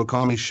place into a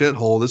commie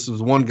shithole, this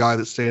is one guy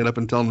that's standing up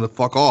and telling them to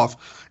fuck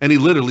off, and he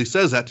literally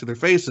says that to their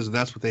faces, and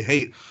that's what they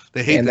hate.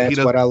 They hate that he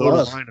doesn't go to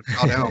line and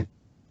bow down.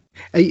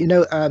 You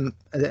know,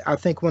 I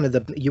think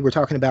you were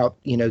talking about,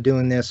 you know,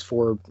 doing this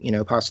for, you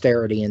know,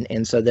 posterity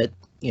and so that,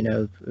 you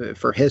know,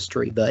 for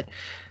history. But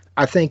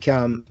I think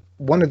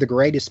one of the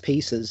greatest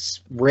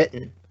pieces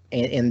written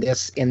in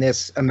this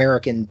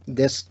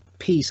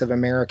piece of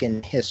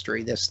American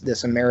history,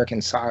 this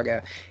American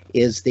saga,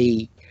 is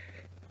the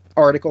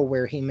article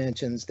where he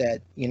mentions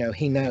that, you know,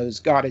 he knows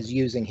God is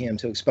using him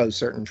to expose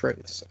certain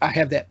truths. I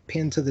have that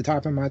pinned to the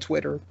top of my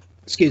Twitter.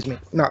 Excuse me,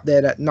 not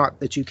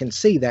that you can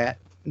see that.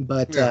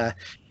 But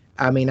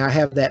I mean, I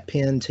have that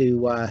pinned to,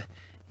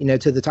 you know,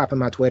 to the top of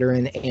my Twitter,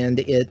 and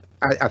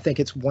I think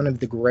it's one of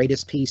the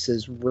greatest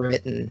pieces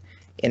written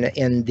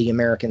in the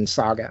American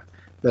saga,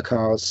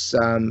 because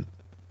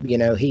you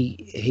know,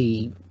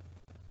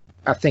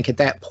 I think at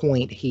that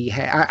point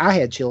I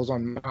had chills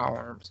on my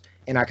arms,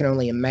 and I can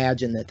only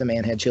imagine that the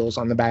man had chills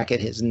on the back of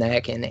his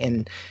neck,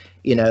 and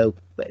you know,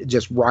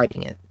 just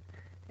writing it,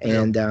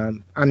 and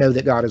I know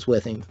that God is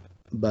with him,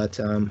 but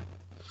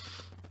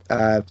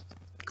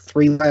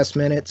 3 last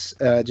minutes,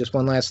 just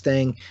one last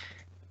thing,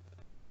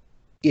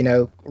 you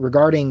know,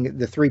 regarding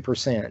the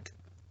 3%,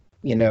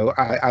 you know,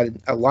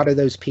 a lot of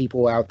those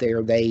people out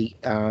there, they,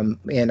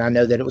 and I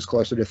know that it was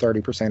closer to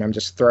 30%, I'm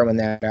just throwing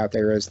that out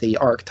there as the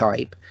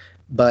archetype,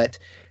 but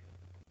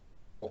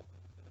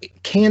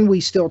can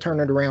we still turn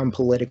it around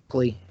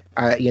politically?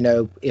 You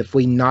know, if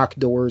we knock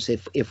doors,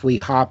 if we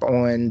hop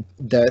on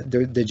the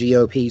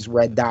GOP's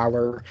red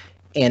dollar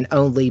and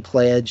only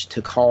pledge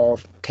to call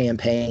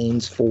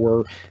campaigns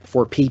for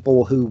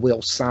people who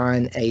will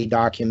sign a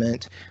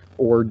document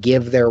or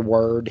give their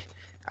word.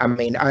 I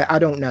mean, I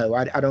don't know.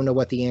 I don't know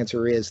what the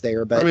answer is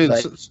there, but I mean,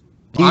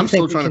 I'm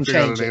still trying to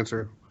figure out an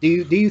answer. Do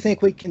you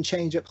think we can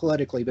change it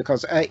politically?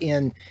 Because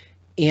in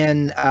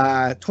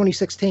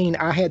 2016,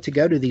 I had to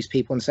go to these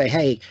people and say,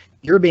 "Hey,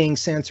 you're being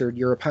censored.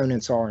 Your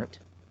opponents aren't."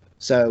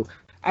 So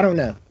I don't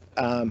know.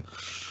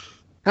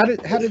 How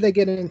did they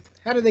get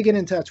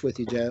in touch with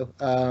you, Joe?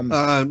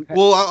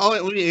 Well,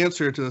 let me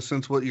answer to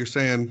since what you're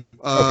saying.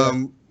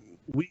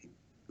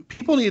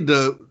 People need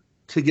to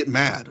get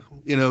mad.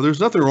 You know, there's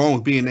nothing wrong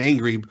with being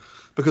angry,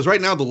 because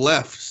right now the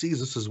left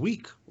sees us as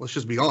weak. Let's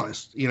just be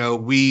honest. You know,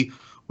 we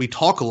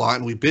talk a lot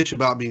and we bitch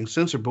about being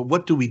censored, but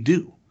what do?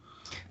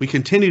 We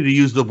continue to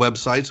use the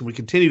websites, and we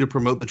continue to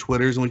promote the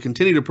Twitters, and we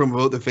continue to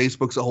promote the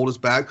Facebooks that hold us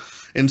back,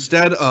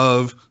 instead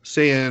of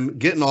saying,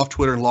 getting off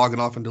Twitter and logging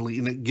off and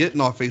deleting it,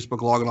 getting off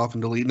Facebook, logging off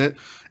and deleting it,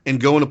 and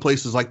going to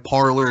places like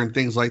Parler and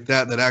things like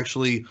that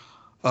actually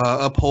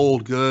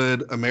uphold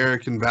good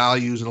American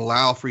values and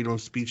allow freedom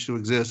of speech to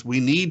exist, we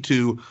need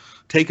to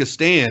take a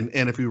stand.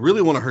 And if we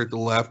really want to hurt the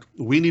left,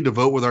 we need to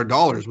vote with our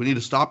dollars. We need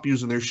to stop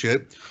using their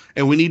shit,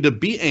 and we need to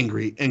be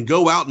angry and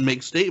go out and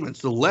make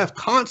statements. The left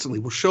constantly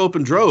will show up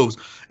in droves,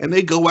 and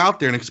they go out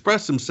there and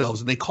express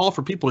themselves, and they call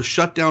for people to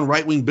shut down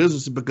right-wing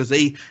businesses because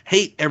they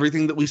hate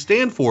everything that we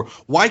stand for.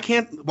 Why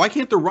can't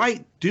the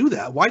right do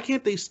that? Why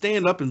can't they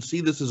stand up and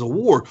see this as a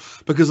war?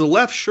 Because the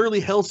left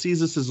surely hell sees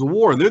this as a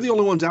war, and they're the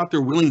only ones out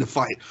there willing to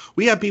fight.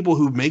 We have people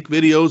who make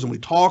videos and we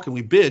talk and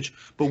we bitch,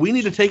 but we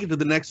need to take it to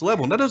the next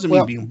level. And that doesn't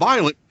mean being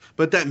violent,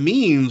 but that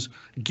means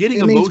getting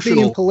emotional. It means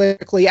being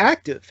politically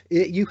active.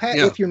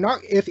 If you're not,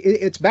 if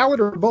it's ballot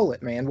or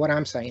bullet, man, what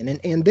I'm saying.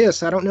 And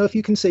this, I don't know if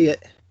you can see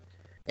it,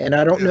 and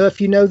I don't know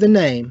if you know the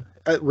name,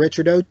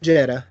 Richard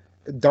Ojeda,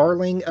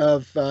 darling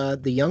of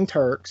the Young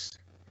Turks,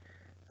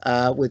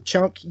 with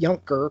Chunk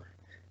Yunker.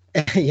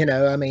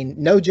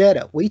 No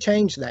Jetta. We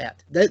changed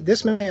that.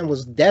 This man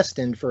was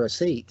destined for a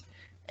seat,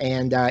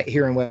 and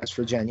here in West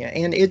Virginia,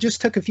 and it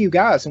just took a few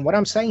guys. And what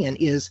I'm saying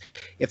is,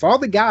 if all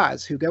the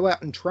guys who go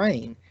out and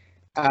train,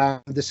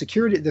 the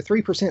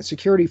 3%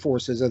 security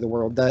forces of the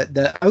world,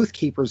 the oath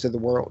keepers of the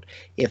world,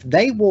 if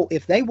they will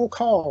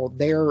call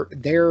their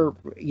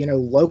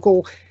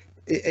local,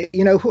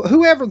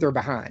 whoever they're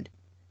behind.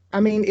 I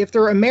mean, if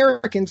they're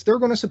Americans, they're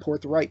going to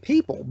support the right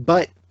people,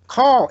 but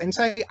call and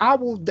say, I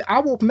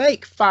will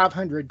make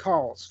 500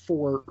 calls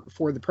for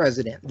the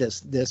president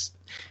this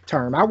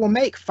term. I will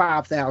make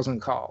 5,000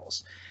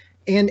 calls,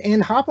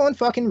 and hop on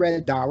fucking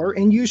Red Dollar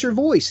and use your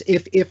voice.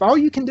 If all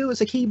you can do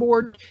is a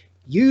keyboard,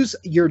 use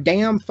your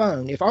damn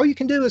phone. If all you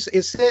can do is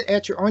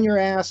sit on your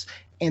ass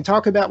and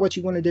talk about what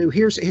you want to do,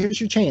 here's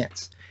your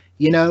chance.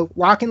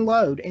 Lock and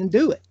load and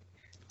do it.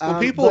 Well,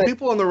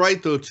 people on the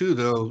right though,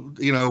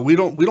 we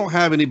don't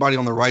have anybody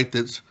on the right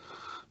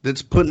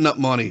that's putting up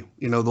money.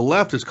 The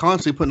left is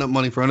constantly putting up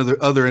money for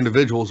other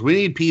individuals. We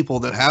need people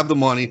that have the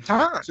money.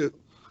 Time.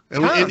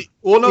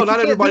 Not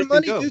everybody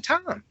can go. Do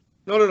time.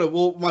 No.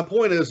 Well, my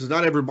point is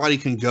not everybody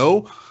can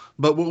go,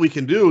 but what we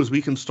can do is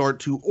we can start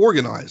to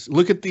organize.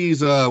 Look at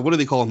these. What do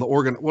they call them?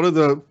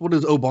 What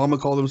does Obama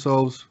call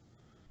themselves?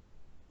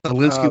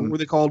 Alinsky. What were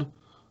they called?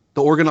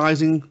 The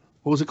organizing.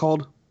 What was it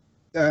called?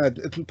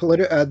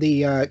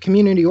 The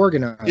community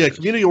organizing. Yeah,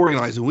 community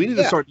organizing. We need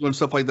to start doing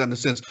stuff like that in a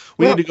sense.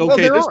 We need to go,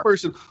 okay, this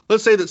person,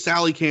 let's say that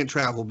Sally can't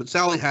travel, but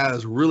Sally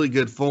has really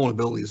good phone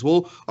abilities.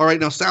 Well, all right,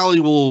 now Sally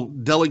will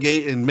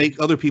delegate and make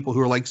other people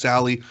who are like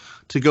Sally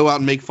to go out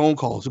and make phone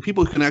calls. So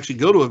people who can actually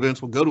go to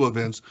events will go to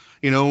events.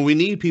 We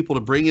need people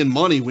to bring in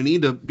money. We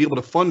need to be able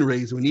to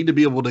fundraise. We need to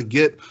be able to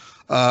get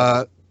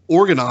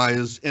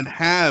organized and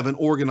have an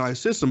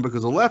organized system,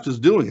 because the left is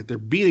doing it. They're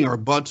beating our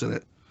butts in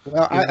it.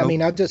 Well, we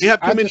have too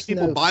many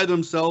people by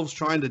themselves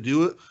trying to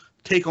do it,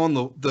 take on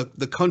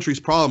the country's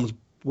problems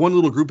one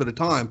little group at a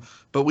time.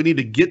 But we need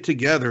to get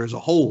together as a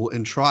whole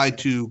and try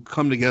to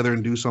come together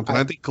and do something.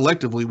 I think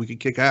collectively we could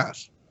kick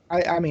ass.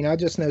 I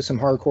just know some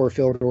hardcore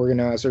field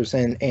organizers,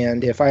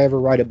 and if I ever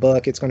write a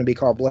book, it's going to be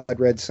called Blood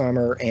Red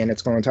Summer, and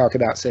it's going to talk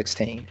about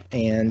 16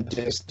 and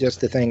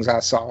just the things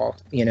I saw,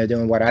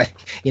 doing what I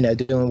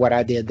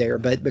did there.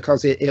 But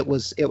because it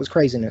was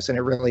craziness, and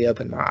it really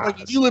opened my eyes.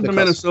 If you live in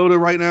Minnesota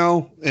right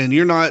now, and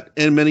you're not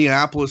in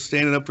Minneapolis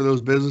standing up for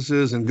those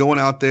businesses and going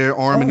out there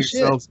arming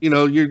yourselves,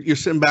 you're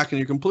sitting back and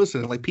you're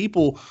complicit. Like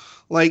people,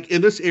 like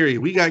in this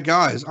area, we got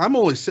guys. I'm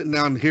only sitting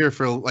down here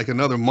for like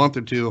another month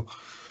or two,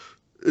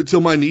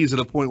 until my knee's at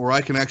a point where I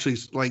can actually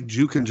like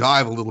juke and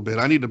jive a little bit.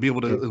 I need to be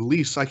able to at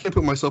least, I can't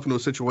put myself into a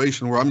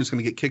situation where I'm just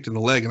going to get kicked in the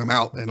leg and I'm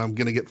out and I'm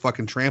going to get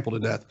fucking trampled to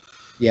death.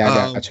 Yeah,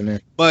 I got you,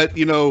 man. But,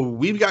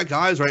 we've got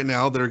guys right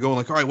now that are going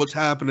like, all right, what's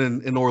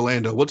happening in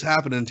Orlando? What's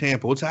happening in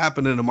Tampa? What's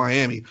happening in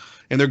Miami?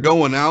 And they're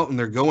going out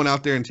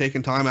there and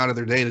taking time out of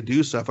their day to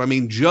do stuff. I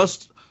mean,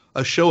 just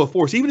a show of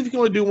force. Even if you can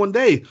only do one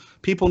day,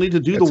 people need to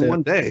do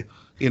one day.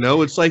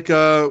 It's like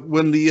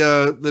when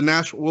the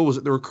national,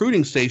 the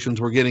recruiting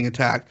stations were getting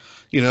attacked,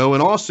 in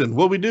Austin.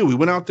 What we do? We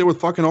went out there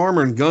with fucking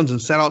armor and guns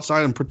and sat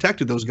outside and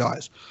protected those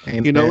guys.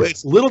 Amen.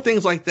 It's little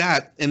things like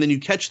that. And then you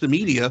catch the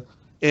media,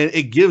 and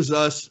it gives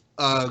us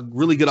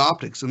really good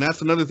optics. And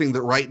that's another thing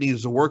that right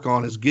needs to work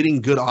on, is getting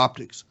good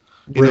optics.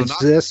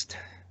 Resist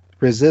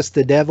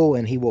the devil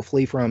and he will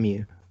flee from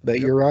you. But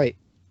You're right.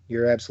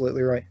 You're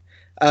absolutely right.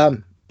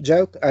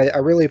 Joe, I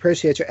really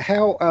appreciate you.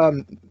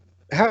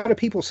 How do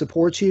people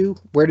support you?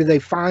 Where do they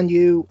find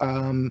you?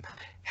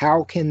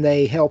 How can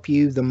they help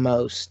you the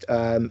most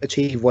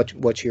achieve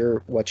what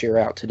you're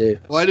out to do?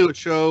 Well, I do a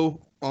show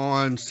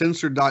on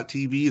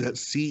censored.tv.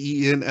 That's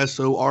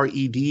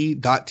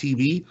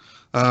CENSORED.TV.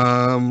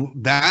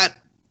 That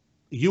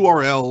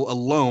URL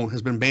alone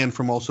has been banned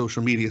from all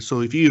social media.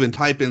 So if you even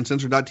type in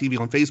censored.tv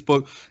on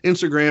Facebook,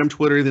 Instagram,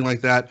 Twitter, anything like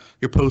that,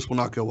 your post will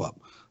not go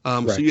up.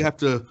 Right. So you have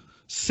to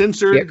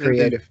censored. Get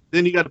creative.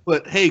 Then you got to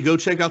put, hey, go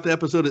check out the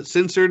episode at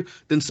Censored,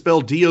 then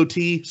spell DOT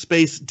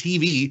space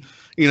TV,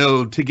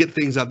 to get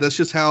things out. That's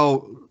just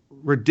how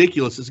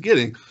ridiculous it's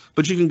getting.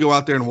 But you can go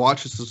out there and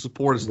watch us. The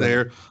support is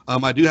there.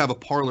 I do have a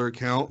Parler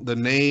account. The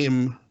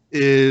name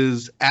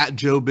is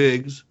 @Joe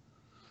Biggs.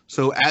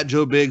 So at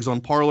Joe Biggs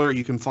on Parler,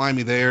 you can find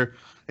me there.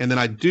 And then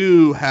I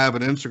do have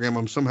an Instagram.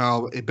 I'm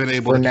somehow been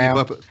able to keep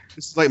up.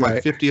 This is like my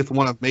 50th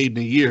one I've made in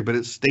a year, but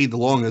it's stayed the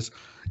longest.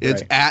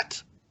 It's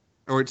it's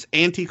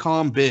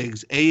Anticom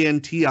Biggs,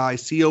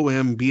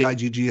 ANTICOM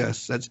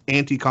BIGGS. That's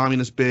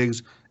Anti-Communist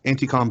Biggs,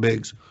 Anticom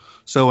Biggs.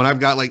 So, and I've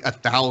got like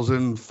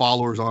 1,000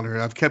 followers on here.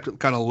 I've kept it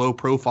kind of low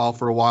profile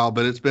for a while,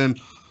 but it's been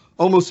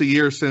almost a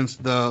year since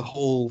the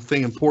whole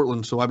thing in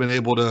Portland. So I've been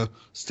able to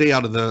stay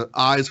out of the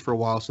eyes for a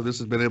while. So this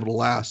has been able to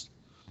last.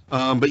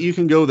 But you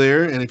can go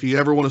there, and if you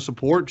ever want to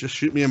support, just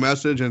shoot me a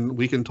message, and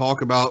we can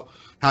talk about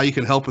how you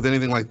can help with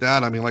anything like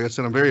that. I mean, like I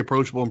said, I'm very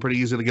approachable and pretty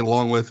easy to get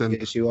along with, and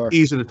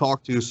easy to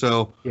talk to.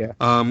 So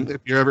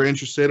if you're ever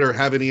interested or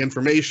have any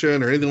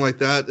information or anything like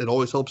that, it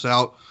always helps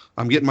out.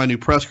 I'm getting my new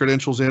press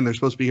credentials in. They're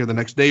supposed to be here the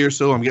next day or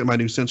so. I'm getting my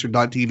new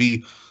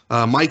Censored.tv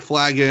mic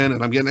flag in,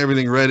 and I'm getting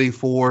everything ready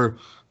for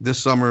this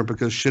summer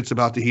because shit's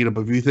about to heat up.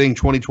 If you think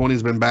 2020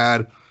 has been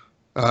bad,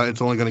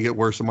 it's only going to get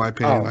worse, in my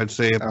opinion. I'd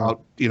say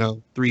about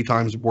 3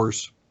 times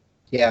worse.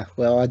 Yeah,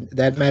 well,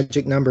 that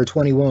magic number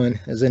 21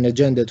 is in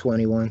Agenda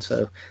 21,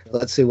 so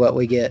let's see what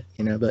we get.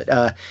 But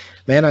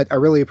man, I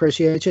really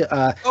appreciate you.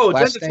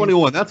 Agenda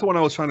 21. That's the one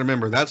I was trying to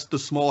remember. That's the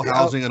small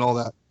housing and all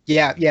that.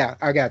 Yeah,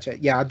 I got you.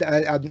 Yeah,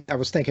 I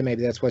was thinking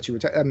maybe that's what you were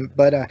talking.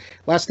 But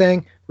last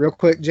thing, real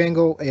quick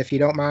jingle, if you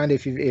don't mind.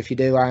 If you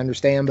do, I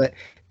understand. But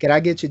can I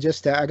get you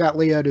just? I got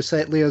Leo to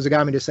say. Leo's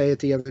got me to say it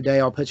the other day.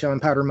 I'll put you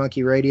on Powder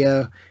Monkey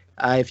Radio.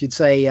 If you'd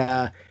say,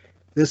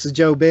 "This is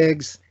Joe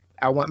Biggs.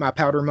 I want my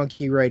Powder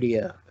Monkey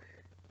Radio."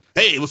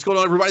 Hey, what's going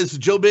on, everybody? This is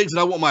Joe Biggs, and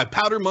I want my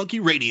Powder Monkey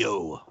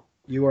Radio.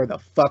 You are the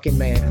fucking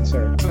man,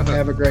 sir.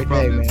 Have a great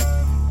day, man.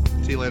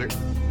 See you later.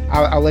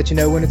 I'll let you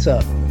know when it's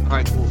up. All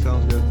right, cool.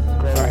 Sounds good.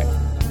 All right.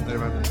 Later,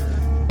 man.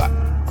 Bye.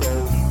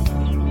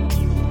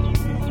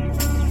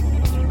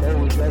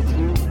 Oh, is that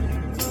you?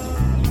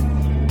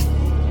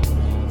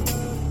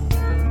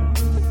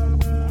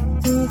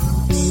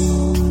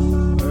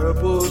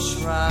 Purple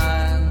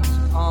shrines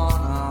on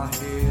our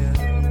head.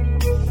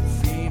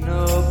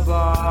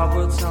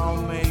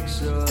 Phenobarbital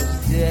makes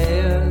us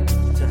dead.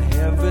 To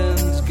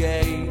heaven's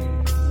gate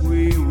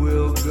we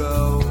will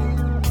go.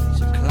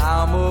 To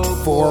climb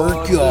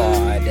aboard For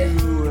God,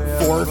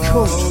 for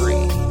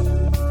country,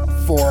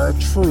 for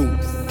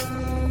truth,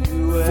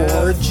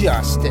 for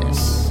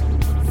justice,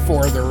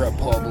 for the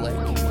Republic.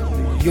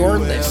 You're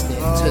listening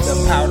to the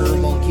Powder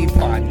Monkey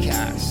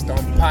Podcast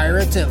on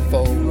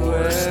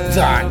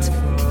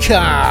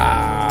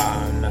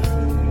PirateInfowars.com.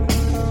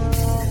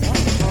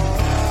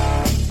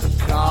 The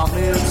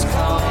comet's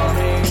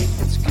coming,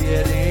 it's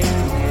getting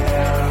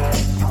near.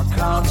 Our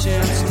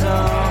conscience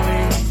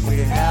numbing, we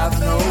have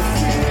no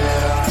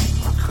fear.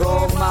 I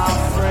called my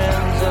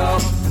friends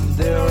up and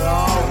they're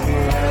all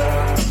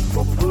here.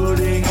 For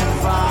pudding and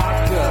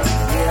vodka,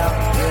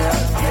 yeah.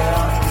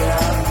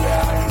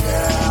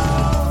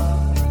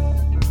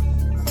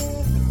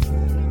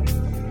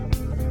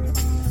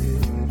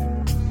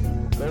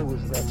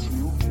 Was that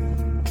you?